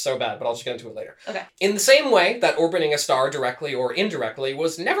about this so bad, but I'll just get into it later. Okay. In the same way that orbiting a star directly or indirectly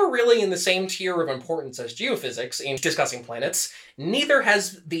was never really in the same tier of importance as geophysics in discussing planets, neither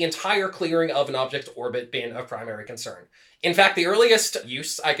has the entire clearing of an object's orbit been of primary concern. In fact, the earliest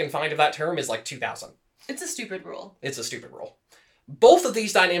use I can find of that term is like 2000. It's a stupid rule. It's a stupid rule. Both of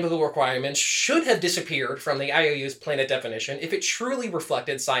these dynamical requirements should have disappeared from the IOU's planet definition if it truly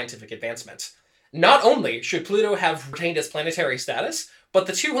reflected scientific advancement. Not only should Pluto have retained its planetary status, but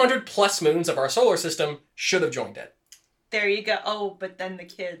the 200 plus moons of our solar system should have joined it. There you go. Oh, but then the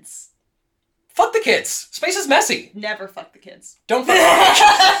kids. Fuck the kids! Space is messy! Never fuck the kids. Don't fuck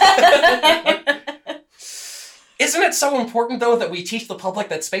the kids! Isn't it so important, though, that we teach the public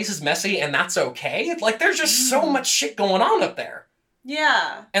that space is messy and that's okay? Like, there's just so much shit going on up there.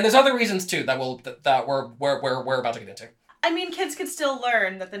 Yeah. And there's other reasons, too, that we're about to get into. I mean, kids could still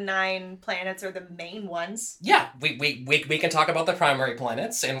learn that the 9 planets are the main ones. Yeah, we can talk about the primary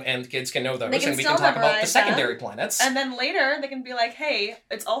planets, and kids can know those, and we can talk about the secondary planets. And then later, they can be like, hey,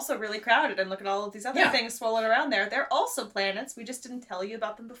 it's also really crowded, and look at all of these other things swirling around there. They're also planets. We just didn't tell you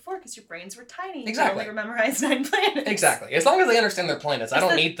about them before, because your brains were tiny. Exactly. You only memorized 9 planets. Exactly. As long as they understand their planets, I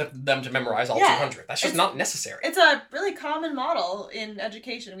don't need them to memorize all 200. That's just not necessary. It's a really common model in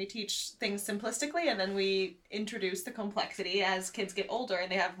education. We teach things simplistically, and then we introduce the complexity as kids get older and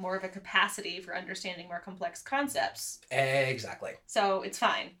they have more of a capacity for understanding more complex concepts. Exactly. So it's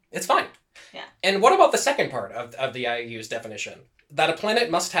fine. It's fine. Yeah. And what about the second part of the IU's definition? That a planet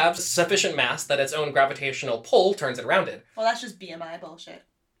must have sufficient mass that its own gravitational pull turns it around it. Well, that's just BMI bullshit.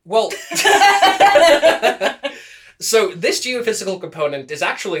 Well... So this geophysical component is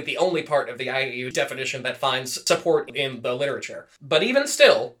actually the only part of the IAU definition that finds support in the literature. But even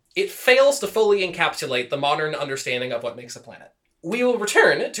still, it fails to fully encapsulate the modern understanding of what makes a planet. We will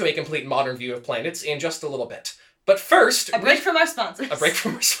return to a complete modern view of planets in just a little bit. But first... A break from our sponsors. A break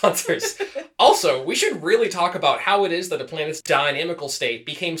from our sponsors. Also, we should really talk about how it is that a planet's dynamical state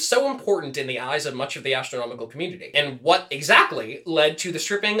became so important in the eyes of much of the astronomical community, and what exactly led to the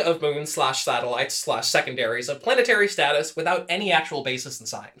stripping of moons/satellites/secondaries of planetary status without any actual basis in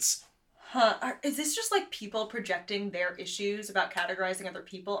science. Huh. Is this just like people projecting their issues about categorizing other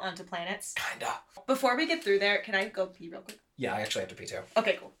people onto planets? Kinda. Before we get through there, can I go pee real quick? Yeah, I actually have to pee too.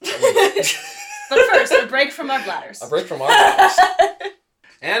 Okay, cool. But first, a break from our bladders. A break from our bladders.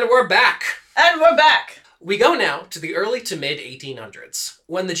 And we're back. And we're back. We go now to the early to mid-1800s,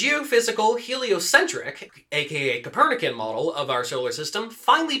 when the geophysical heliocentric, aka Copernican model of our solar system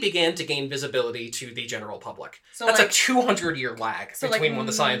finally began to gain visibility to the general public. So that's like, a 200-year lag between when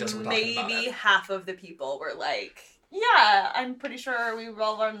the scientists were talking about it. Maybe half of the people were like, yeah, I'm pretty sure we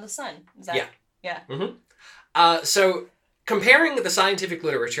revolve around the sun. Is that... Yeah. Mm-hmm. So... Comparing the scientific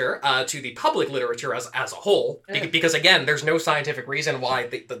literature to the public literature as a whole, because again, there's no scientific reason why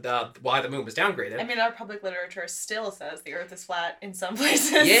the moon was downgraded. I mean, our public literature still says the Earth is flat in some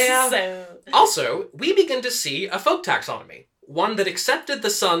places. Yeah. So. Also, we begin to see a folk taxonomy, one that accepted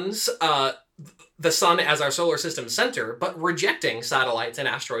the sun as our solar system's center, but rejecting satellites and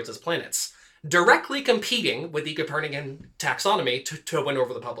asteroids as planets, directly competing with the Copernican taxonomy to win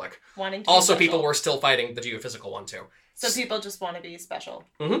over the public. Wanting to also, people were still fighting the geophysical one too. So people just want to be special.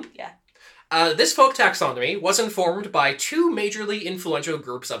 Mm-hmm. Yeah. This folk taxonomy was informed by 2 majorly influential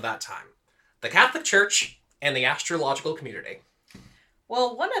groups of that time. The Catholic Church and the astrological community.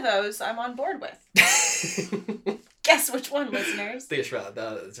 Well, one of those I'm on board with. Guess which one, listeners? I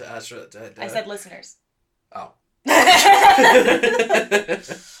said listeners. Oh.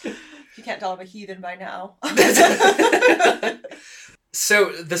 You can't tell I'm a heathen by now.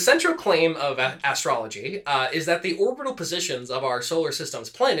 So, the central claim of astrology is that the orbital positions of our solar system's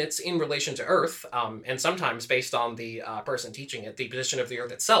planets in relation to Earth, and sometimes based on the person teaching it, the position of the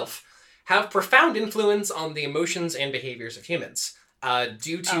Earth itself, have profound influence on the emotions and behaviors of humans,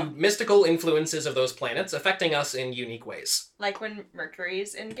 due to mystical influences of those planets affecting us in unique ways. Like when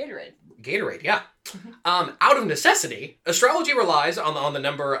Mercury's in Gatorade. Gatorade, yeah. Out of necessity, astrology relies on the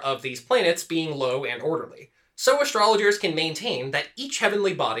number of these planets being low and orderly. So astrologers can maintain that each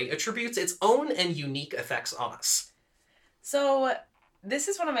heavenly body attributes its own and unique effects on us. So, this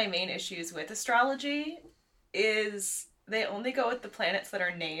is one of my main issues with astrology, is they only go with the planets that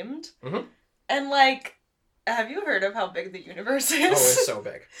are named. Mm-hmm. And, like, Have you heard of how big the universe is? Oh, it's so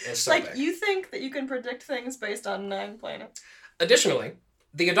big. It's so like, big. you think that you can predict things based on 9 planets? Additionally,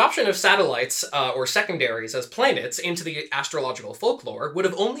 the adoption of satellites or secondaries as planets into the astrological folklore would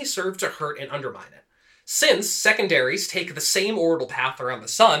have only served to hurt and undermine it, since secondaries take the same orbital path around the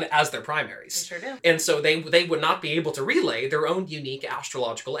sun as their They primaries. sure do. And so they would not be able to relay their own unique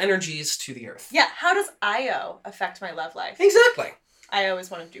astrological energies to the Earth. Yeah, how does Io affect my love life? Exactly. Io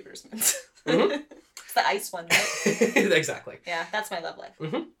is one of Jupiter's moons. Mhm. It's the ice one, right? Exactly. Yeah, that's my love life.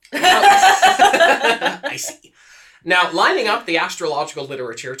 I see. Now, lining up the astrological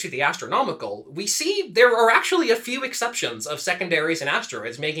literature to the astronomical, we see there are actually a few exceptions of secondaries and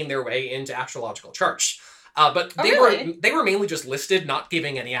asteroids making their way into astrological charts. But Oh, they really? were mainly just listed, not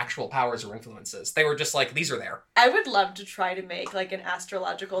giving any actual powers or influences. They were just like, these are there. I would love to try to make like an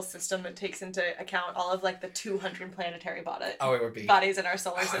astrological system that takes into account all of like the 200 planetary Oh, it would be. bodies in our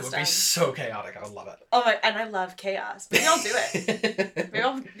solar It would system. be so chaotic. I would love it. Oh my, and I love chaos. Maybe I'll do it. Maybe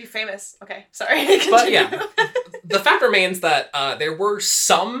I'll be famous. Okay, sorry. But Continue. yeah, the fact remains that there were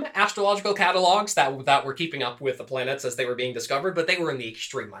some astrological catalogs that were keeping up with the planets as they were being discovered, but they were in the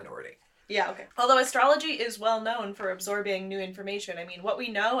extreme minority. Yeah, okay. Although astrology is well known for absorbing new information. I mean, what we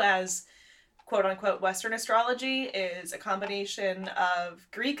know as quote-unquote Western astrology is a combination of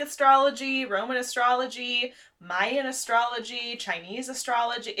Greek astrology, Roman astrology, Mayan astrology, Chinese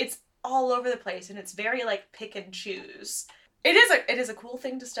astrology. It's all over the place, and it's very, like, pick and choose. It is a cool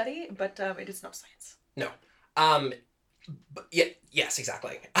thing to study, but it is not science. Yes,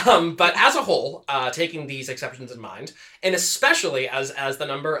 exactly. But as a whole, taking these exceptions in mind, and especially as the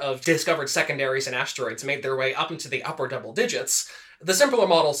number of discovered secondaries and asteroids made their way up into the upper double digits, the simpler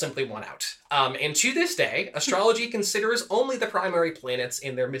model simply won out. And to this day, astrology considers only the primary planets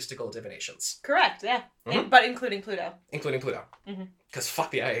in their mystical divinations. Correct, yeah. Mhm. But including Pluto. Including Pluto. Mhm. Because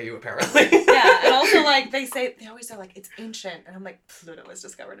fuck the IAU, apparently. Yeah, and also, like, they always say, like, it's ancient. And I'm like, Pluto was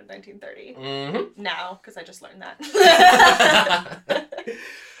discovered in 1930. Mm-hmm. Now, because I just learned that.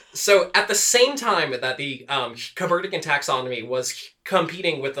 So, at the same time that the Copernican taxonomy was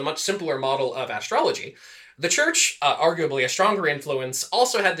competing with the much simpler model of astrology, the church, arguably a stronger influence,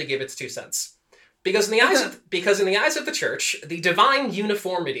 also had to give its 2 cents. Because in the eyes of the church, the divine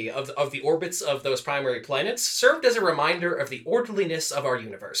uniformity of the orbits of those primary planets served as a reminder of the orderliness of our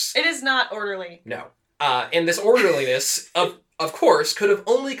universe. It is not orderly. No. And this orderliness, of course, could have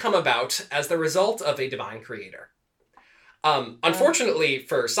only come about as the result of a divine creator. Unfortunately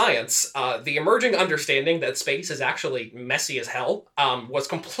for science, the emerging understanding that space is actually messy as hell was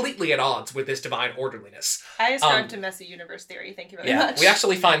completely at odds with this divine orderliness. I ascribe to messy universe theory. Thank you very much. We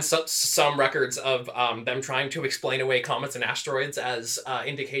actually find some records of them trying to explain away comets and asteroids as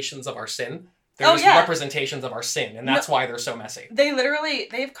indications of our sin. They're just representations of our sin, and that's why they're so messy.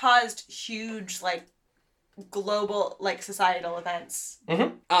 They've caused huge, like, global, like, societal events.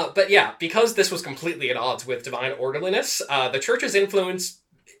 Mm-hmm. But yeah, because this was completely at odds with divine orderliness, the church's influence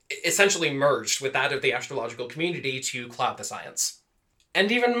essentially merged with that of the astrological community to cloud the science.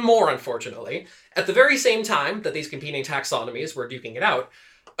 And even more unfortunately, at the very same time that these competing taxonomies were duking it out,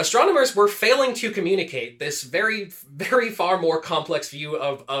 astronomers were failing to communicate this very, very far more complex view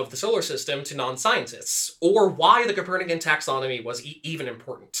of the solar system to non-scientists, or why the Copernican taxonomy was even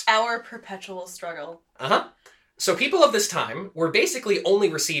important. Our perpetual struggle. Uh-huh. So people of this time were basically only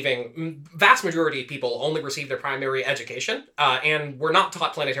receiving, vast majority of people only received their primary education, and were not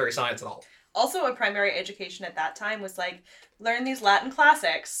taught planetary science at all. Also, a primary education at that time was like, learn these Latin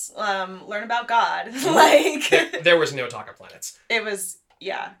classics, learn about God. Like, there was no talk of planets. it was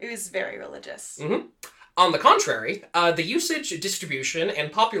very religious. Mm-hmm. On the contrary, the usage, distribution,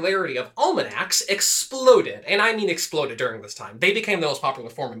 and popularity of almanacs exploded, and I mean exploded during this time. They became the most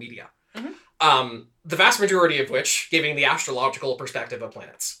popular form of media. Mm-hmm. The vast majority of which giving the astrological perspective of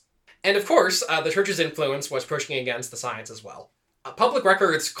planets. And of course, the church's influence was pushing against the science as well. Public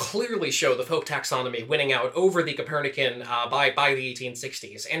records clearly show the Pope taxonomy winning out over the Copernican by the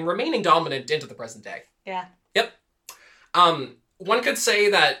 1860s, and remaining dominant into the present day. Yeah. Yep. One could say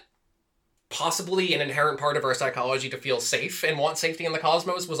that possibly an inherent part of our psychology to feel safe and want safety in the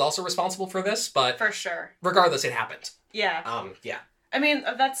cosmos was also responsible for this, but For sure. regardless, it happened. Yeah. Yeah. I mean,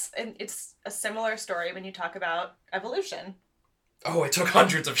 it's a similar story when you talk about evolution. Oh, it took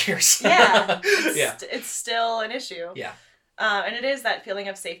hundreds of years. Yeah. Yeah. It's still an issue. Yeah. And it is that feeling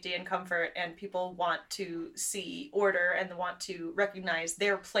of safety and comfort, and people want to see order and want to recognize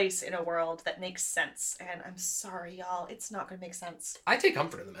their place in a world that makes sense. And I'm sorry, y'all, it's not going to make sense. I take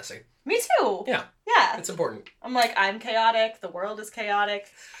comfort in the messy. Me too. Yeah. Yeah. It's important. I'm like, I'm chaotic. The world is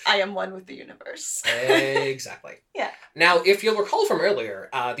chaotic. I am one with the universe. Exactly. Yeah. Now, if you'll recall from earlier,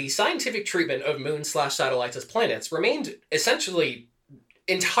 the scientific treatment of moons/satellites as planets remained essentially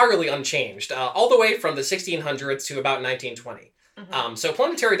entirely unchanged, all the way from the 1600s to about 1920. Mm-hmm. So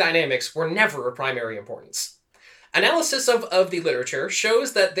planetary dynamics were never of primary importance. Analysis of the literature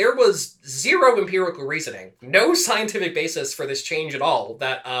shows that there was zero empirical reasoning, no scientific basis for this change at all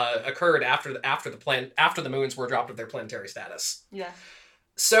that occurred after the moons were dropped of their planetary status. Yeah.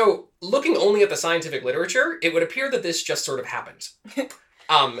 So, looking only at the scientific literature, it would appear that this just sort of happened.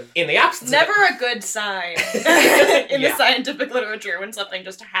 In the absence Never of a good sign in the scientific literature when something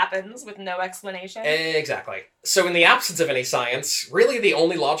just happens with no explanation. Exactly. So in the absence of any science, really the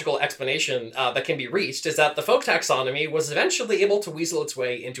only logical explanation that can be reached is that the folk taxonomy was eventually able to weasel its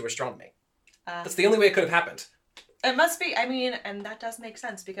way into astronomy. That's the only way it could have happened. It must be, I mean, and that does make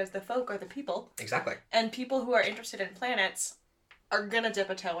sense because the folk are the people. Exactly. And people who are interested in planets are going to dip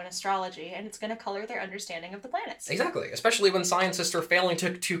a toe in astrology, and it's going to color their understanding of the planets. Exactly, especially when scientists are failing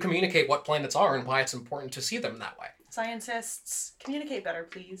to communicate what planets are and why it's important to see them that way. Scientists, communicate better,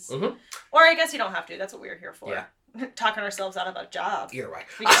 please. Mm-hmm. Or I guess you don't have to. That's what we're here for. Yeah. Talking ourselves out of a job. Either way.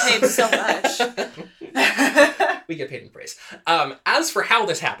 We get paid so much. We get paid in praise. As for how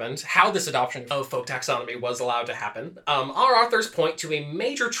this happened, how this adoption of folk taxonomy was allowed to happen, our authors point to a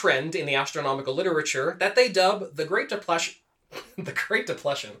major trend in the astronomical literature that they dub the Great Depression. The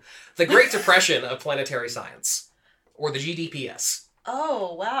Great Depression of planetary science, or the GDPS.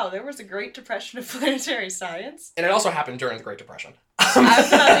 Oh, wow. There was a Great Depression of planetary science? And it also happened during the Great Depression. I was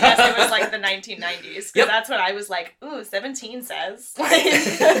about to guess it was like the 1990s, because Yep. that's what I was like, ooh, 17 says.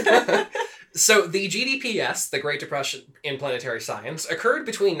 So the GDPS, the Great Depression in planetary science, occurred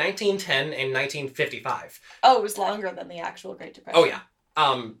between 1910 and 1955. Oh, it was longer than the actual Great Depression. Oh, yeah.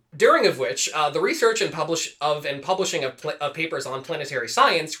 During of which, the research and publishing of papers on planetary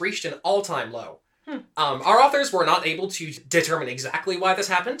science reached an all-time low. Our authors were not able to determine exactly why this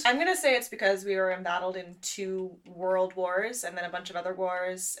happened. I'm going to say it's because we were embattled in 2 world wars and then a bunch of other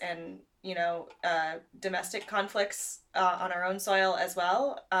wars and, domestic conflicts on our own soil as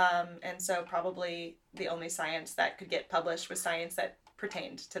well. And so probably the only science that could get published was science that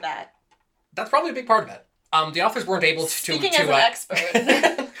pertained to that. That's probably a big part of it. The authors weren't able to... Speaking as an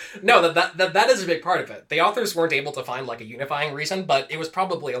expert. No, that is a big part of it. The authors weren't able to find, like, a unifying reason, but it was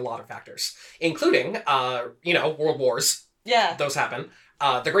probably a lot of factors, including, world wars. Yeah. Those happen.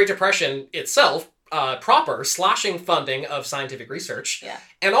 The Great Depression itself, proper slashing funding of scientific research. Yeah.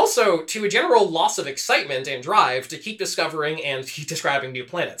 And also to a general loss of excitement and drive to keep discovering and keep describing new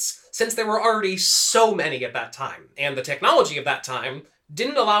planets, since there were already so many at that time, and the technology of that time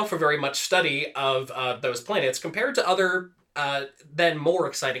didn't allow for very much study of those planets compared to other, then more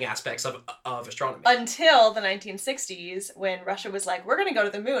exciting aspects of astronomy. Until the 1960s, when Russia was like, we're going to go to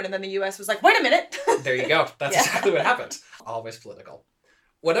the moon, and then the US was like, wait a minute! There you go. That's exactly what happened. Always political.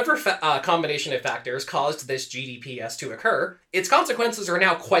 Whatever combination of factors caused this GDPS to occur, its consequences are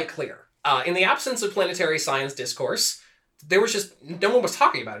now quite clear. In the absence of planetary science discourse, there was just... no one was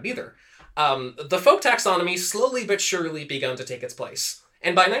talking about it either. The folk taxonomy slowly but surely begun to take its place.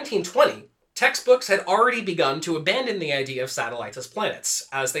 And by 1920, textbooks had already begun to abandon the idea of satellites as planets,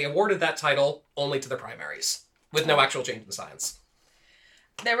 as they awarded that title only to the primaries, with no actual change in science.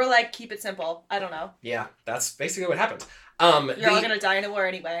 They were like, keep it simple. I don't know. Yeah, that's basically what happened. You're all gonna die in a war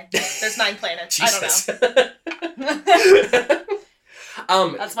anyway. There's 9 planets. Jesus. I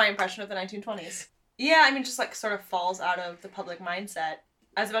don't know. That's my impression of the 1920s. Yeah, I mean, just like sort of falls out of the public mindset.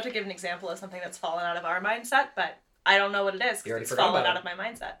 I was about to give an example of something that's fallen out of our mindset, but I don't know what it is because it's fallen out of my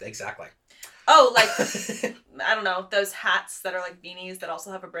mindset. Exactly. Oh, like, I don't know, those hats that are like beanies that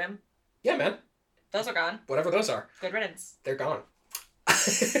also have a brim. Yeah, man. Those are gone. Whatever those are. Good riddance. They're gone.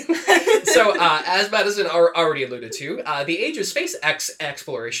 So, as Madison already alluded to, the age of space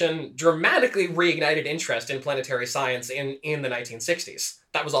exploration dramatically reignited interest in planetary science in the 1960s.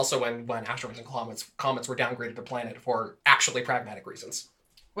 That was also when asteroids and comets were downgraded to planet for actually pragmatic reasons.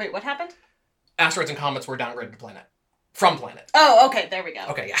 Wait, what happened? Asteroids and comets were downgraded to planet. From planet. Oh, okay, there we go.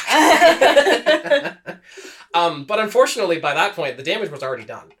 Okay, yeah. But unfortunately, by that point, the damage was already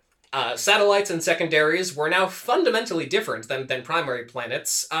done. Satellites and secondaries were now fundamentally different than primary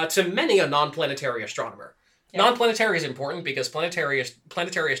planets to many a non-planetary astronomer. Yeah. Non-planetary is important because planetary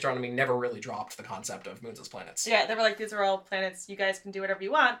astronomy never really dropped the concept of moons as planets. Yeah, they were like, these are all planets. You guys can do whatever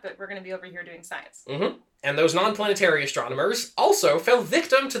you want, but we're going to be over here doing science. Mm-hmm. And those non-planetary astronomers also fell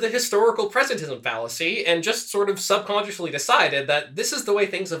victim to the historical presentism fallacy and just sort of subconsciously decided that this is the way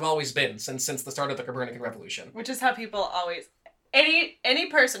things have always been since the start of the Copernican revolution. Which is how people always... Any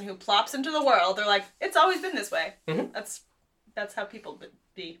person who plops into the world, they're like, it's always been this way. Mm-hmm. That's how people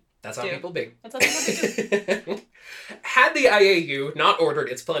be. That's how people be. That's how people do. Had the IAU not ordered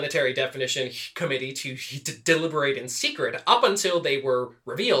its planetary definition committee to deliberate in secret up until they were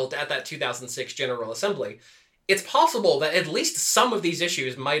revealed at that 2006 General Assembly, it's possible that at least some of these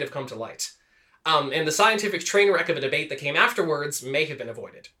issues might have come to light. And the scientific train wreck of a debate that came afterwards may have been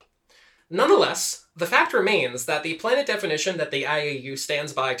avoided. Nonetheless, the fact remains that the planet definition that the IAU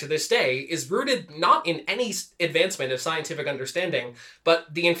stands by to this day is rooted not in any advancement of scientific understanding,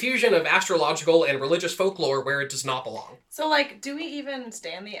 but the infusion of astrological and religious folklore where it does not belong. So, like, do we even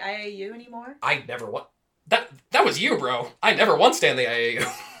stand the IAU anymore? I never want... That was you, bro. I never once stand the IAU.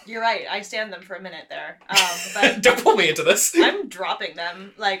 You're right. I stand them for a minute there. But Don't pull me into this. I'm dropping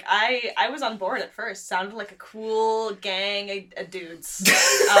them. Like, I was on board at first. Sounded like a cool gang of dudes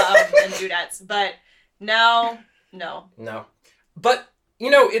and dudettes. But now, no. No. But,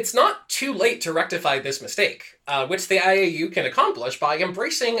 it's not too late to rectify this mistake, which the IAU can accomplish by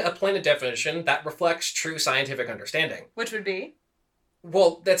embracing a planet definition that reflects true scientific understanding. Which would be?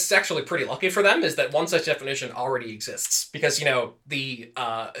 Well, that's actually pretty lucky for them, is that one such definition already exists. Because, the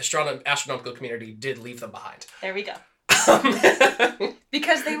astronomical community did leave them behind. There we go.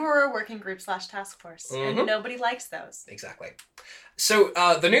 Because they were a working group / task force, and nobody likes those. Exactly. So,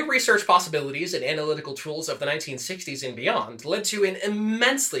 the new research possibilities and analytical tools of the 1960s and beyond led to an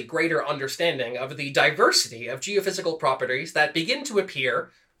immensely greater understanding of the diversity of geophysical properties that begin to appear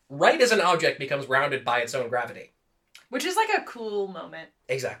right as an object becomes rounded by its own gravity. Which is like a cool moment.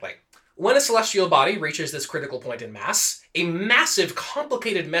 Exactly. When a celestial body reaches this critical point in mass, a massive,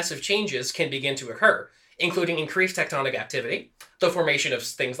 complicated mess of changes can begin to occur, including increased tectonic activity, the formation of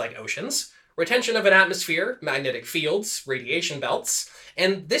things like oceans, retention of an atmosphere, magnetic fields, radiation belts,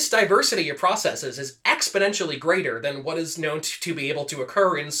 and this diversity of processes is exponentially greater than what is known to be able to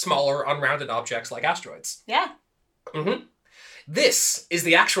occur in smaller, unrounded objects like asteroids. Yeah. Mm-hmm. This is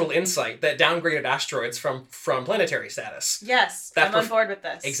the actual insight that downgraded asteroids from planetary status. Yes, I'm on board with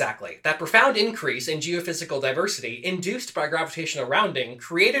this. Exactly. That profound increase in geophysical diversity induced by gravitational rounding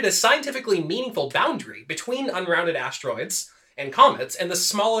created a scientifically meaningful boundary between unrounded asteroids and comets and the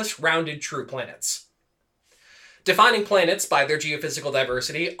smallest rounded true planets. Defining planets by their geophysical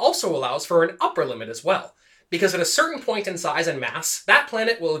diversity also allows for an upper limit as well, because at a certain point in size and mass, that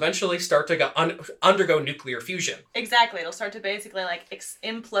planet will eventually start to undergo nuclear fusion. Exactly. It'll start to basically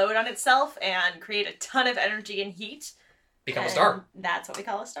implode on itself and create a ton of energy and heat. Become a star. That's what we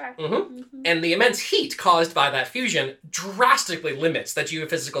call a star. Mm-hmm. Mm-hmm. And the immense heat caused by that fusion drastically limits the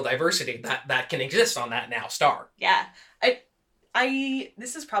geophysical diversity that can exist on that now star. Yeah.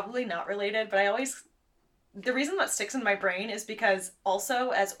 This is probably not related, but the reason that sticks in my brain is because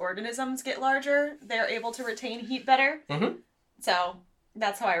also as organisms get larger, they're able to retain heat better. Mm-hmm. So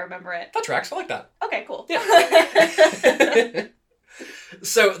that's how I remember it. That tracks. I like that. Okay, cool. Yeah.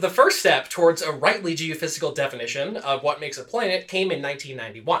 So the first step towards a rightly geophysical definition of what makes a planet came in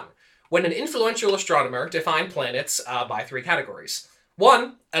 1991, when an influential astronomer defined planets by 3 categories.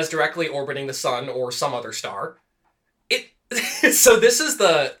 1, as directly orbiting the sun or some other star. So this is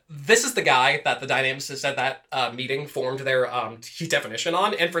the guy that the dynamicists at that meeting formed their definition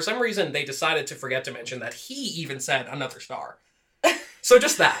on, and for some reason they decided to forget to mention that he even said another star. So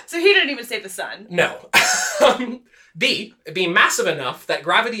just that. So he didn't even say the sun. No. B, be massive enough that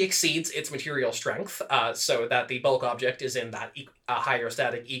gravity exceeds its material strength, so that the bulk object is in that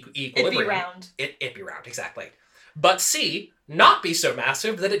hydrostatic equilibrium. It'd be round. It'd be round, exactly. But C, not be so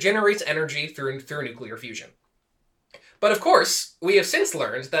massive that it generates energy through nuclear fusion. But of course, we have since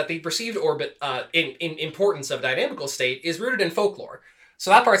learned that the perceived orbit in importance of dynamical state is rooted in folklore, so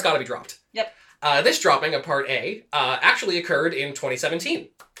that part's got to be dropped. Yep. This dropping of part A actually occurred in 2017.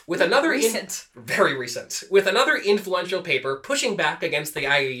 With another very recent, with another influential paper pushing back against the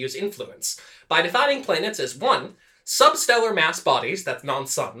IAU's influence by defining planets as 1, substellar mass bodies, that's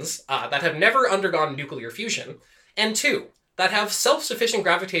non-suns, that have never undergone nuclear fusion, and 2, that have self-sufficient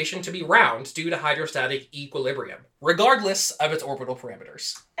gravitation to be round due to hydrostatic equilibrium, regardless of its orbital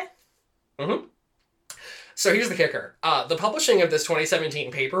parameters. Mm-hmm. So here's the kicker. The publishing of this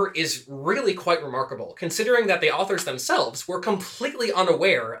 2017 paper is really quite remarkable, considering that the authors themselves were completely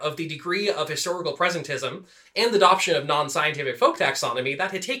unaware of the degree of historical presentism and adoption of non-scientific folk taxonomy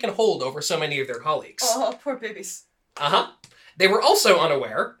that had taken hold over so many of their colleagues. Oh, poor babies. Uh-huh. They were also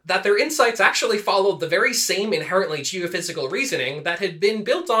unaware that their insights actually followed the very same inherently geophysical reasoning that had been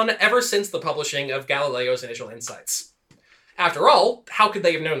built on ever since the publishing of Galileo's initial insights. After all, how could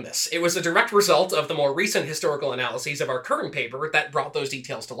they have known this? It was a direct result of the more recent historical analyses of our current paper that brought those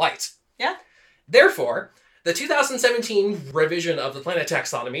details to light. Yeah. Therefore, the 2017 revision of the planet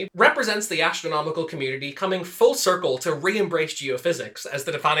taxonomy represents the astronomical community coming full circle to re-embrace geophysics as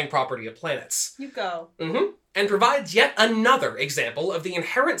the defining property of planets. You go. And provides yet another example of the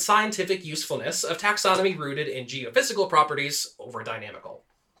inherent scientific usefulness of taxonomy rooted in geophysical properties over dynamical.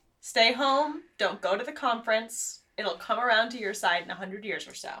 Stay home, don't go to the conference. It'll come around to your side in 100 years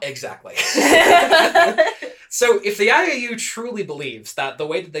or so. Exactly. So if the IAU truly believes that the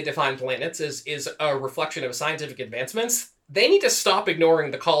way that they define planets is a reflection of scientific advancements, they need to stop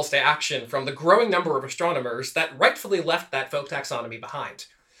ignoring the calls to action from the growing number of astronomers that rightfully left that folk taxonomy behind,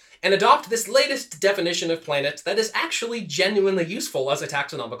 and adopt this latest definition of planet that is actually genuinely useful as a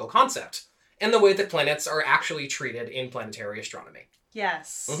taxonomical concept, and the way that planets are actually treated in planetary astronomy.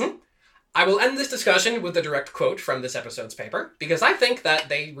 Yes. I will end this discussion with a direct quote from this episode's paper, because I think that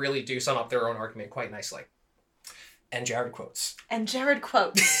they really do sum up their own argument quite nicely. And Jared quotes. And Jared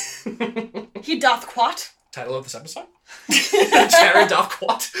quotes. He doth quat. Title of this episode? Jared doth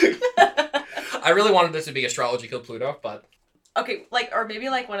quat. I really wanted this to be Astrology Killed Pluto, but... Okay, or maybe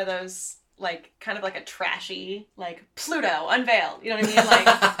one of those, kind of a trashy, Pluto unveiled. You know what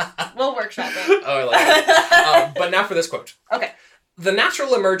I mean? We'll workshop it. Oh, I like it. But now for this quote. Okay. The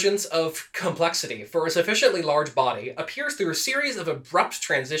natural emergence of complexity for a sufficiently large body appears through a series of abrupt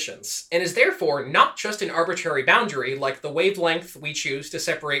transitions, and is therefore not just an arbitrary boundary like the wavelength we choose to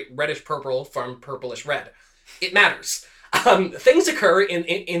separate reddish-purple from purplish-red. It matters. Things occur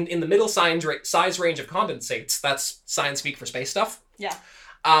in the middle size range of condensates, that's science speak for space stuff, yeah,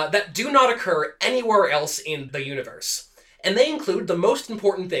 that do not occur anywhere else in the universe. And they include the most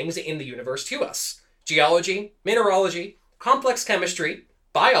important things in the universe to us: geology, mineralogy, complex chemistry,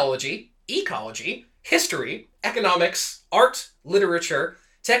 biology, ecology, history, economics, art, literature,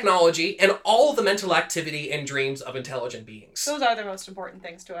 technology, and all the mental activity and dreams of intelligent beings. Those are the most important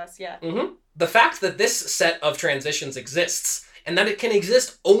things to us, yeah. The fact that this set of transitions exists, and that it can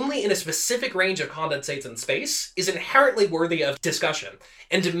exist only in a specific range of condensates in space, is inherently worthy of discussion,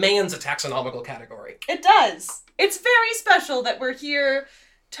 and demands a taxonomical category. It does. It's very special that we're here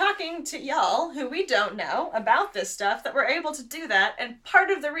talking to y'all who we don't know about this stuff, that we're able to do that, and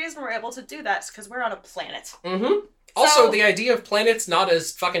part of the reason we're able to do that is because we're on a planet. Also, the idea of planets not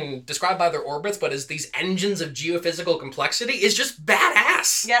as fucking described by their orbits, but as these engines of geophysical complexity is just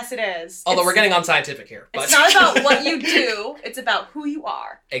badass. Yes, it is. Although we're getting unscientific here. But... It's not about what you do, it's about who you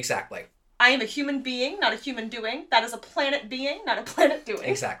are. Exactly. I am a human being, not a human doing. That is a planet being, not a planet doing.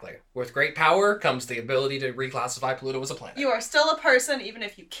 Exactly. With great power comes the ability to reclassify Pluto as a planet. You are still a person, even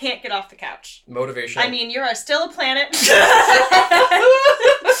if you can't get off the couch. Motivation. I mean, you are still a planet.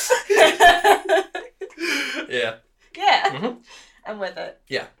 Yeah. Yeah. I'm with it.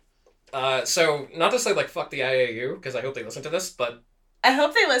 Yeah. So, not to say, fuck the IAU, because I hope they listen to this, but... I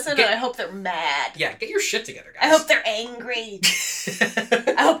hope they listen, and I hope they're mad. Yeah, get your shit together, guys. I hope they're angry.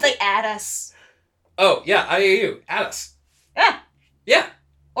 I hope they add us. Oh, yeah, IAU. Add us. Yeah. Yeah.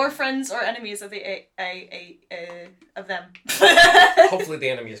 Or friends or enemies of the of them. Hopefully the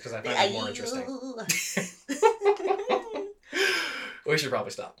enemies, because I find it more interesting. We should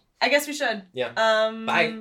probably stop. I guess we should. Yeah. Bye.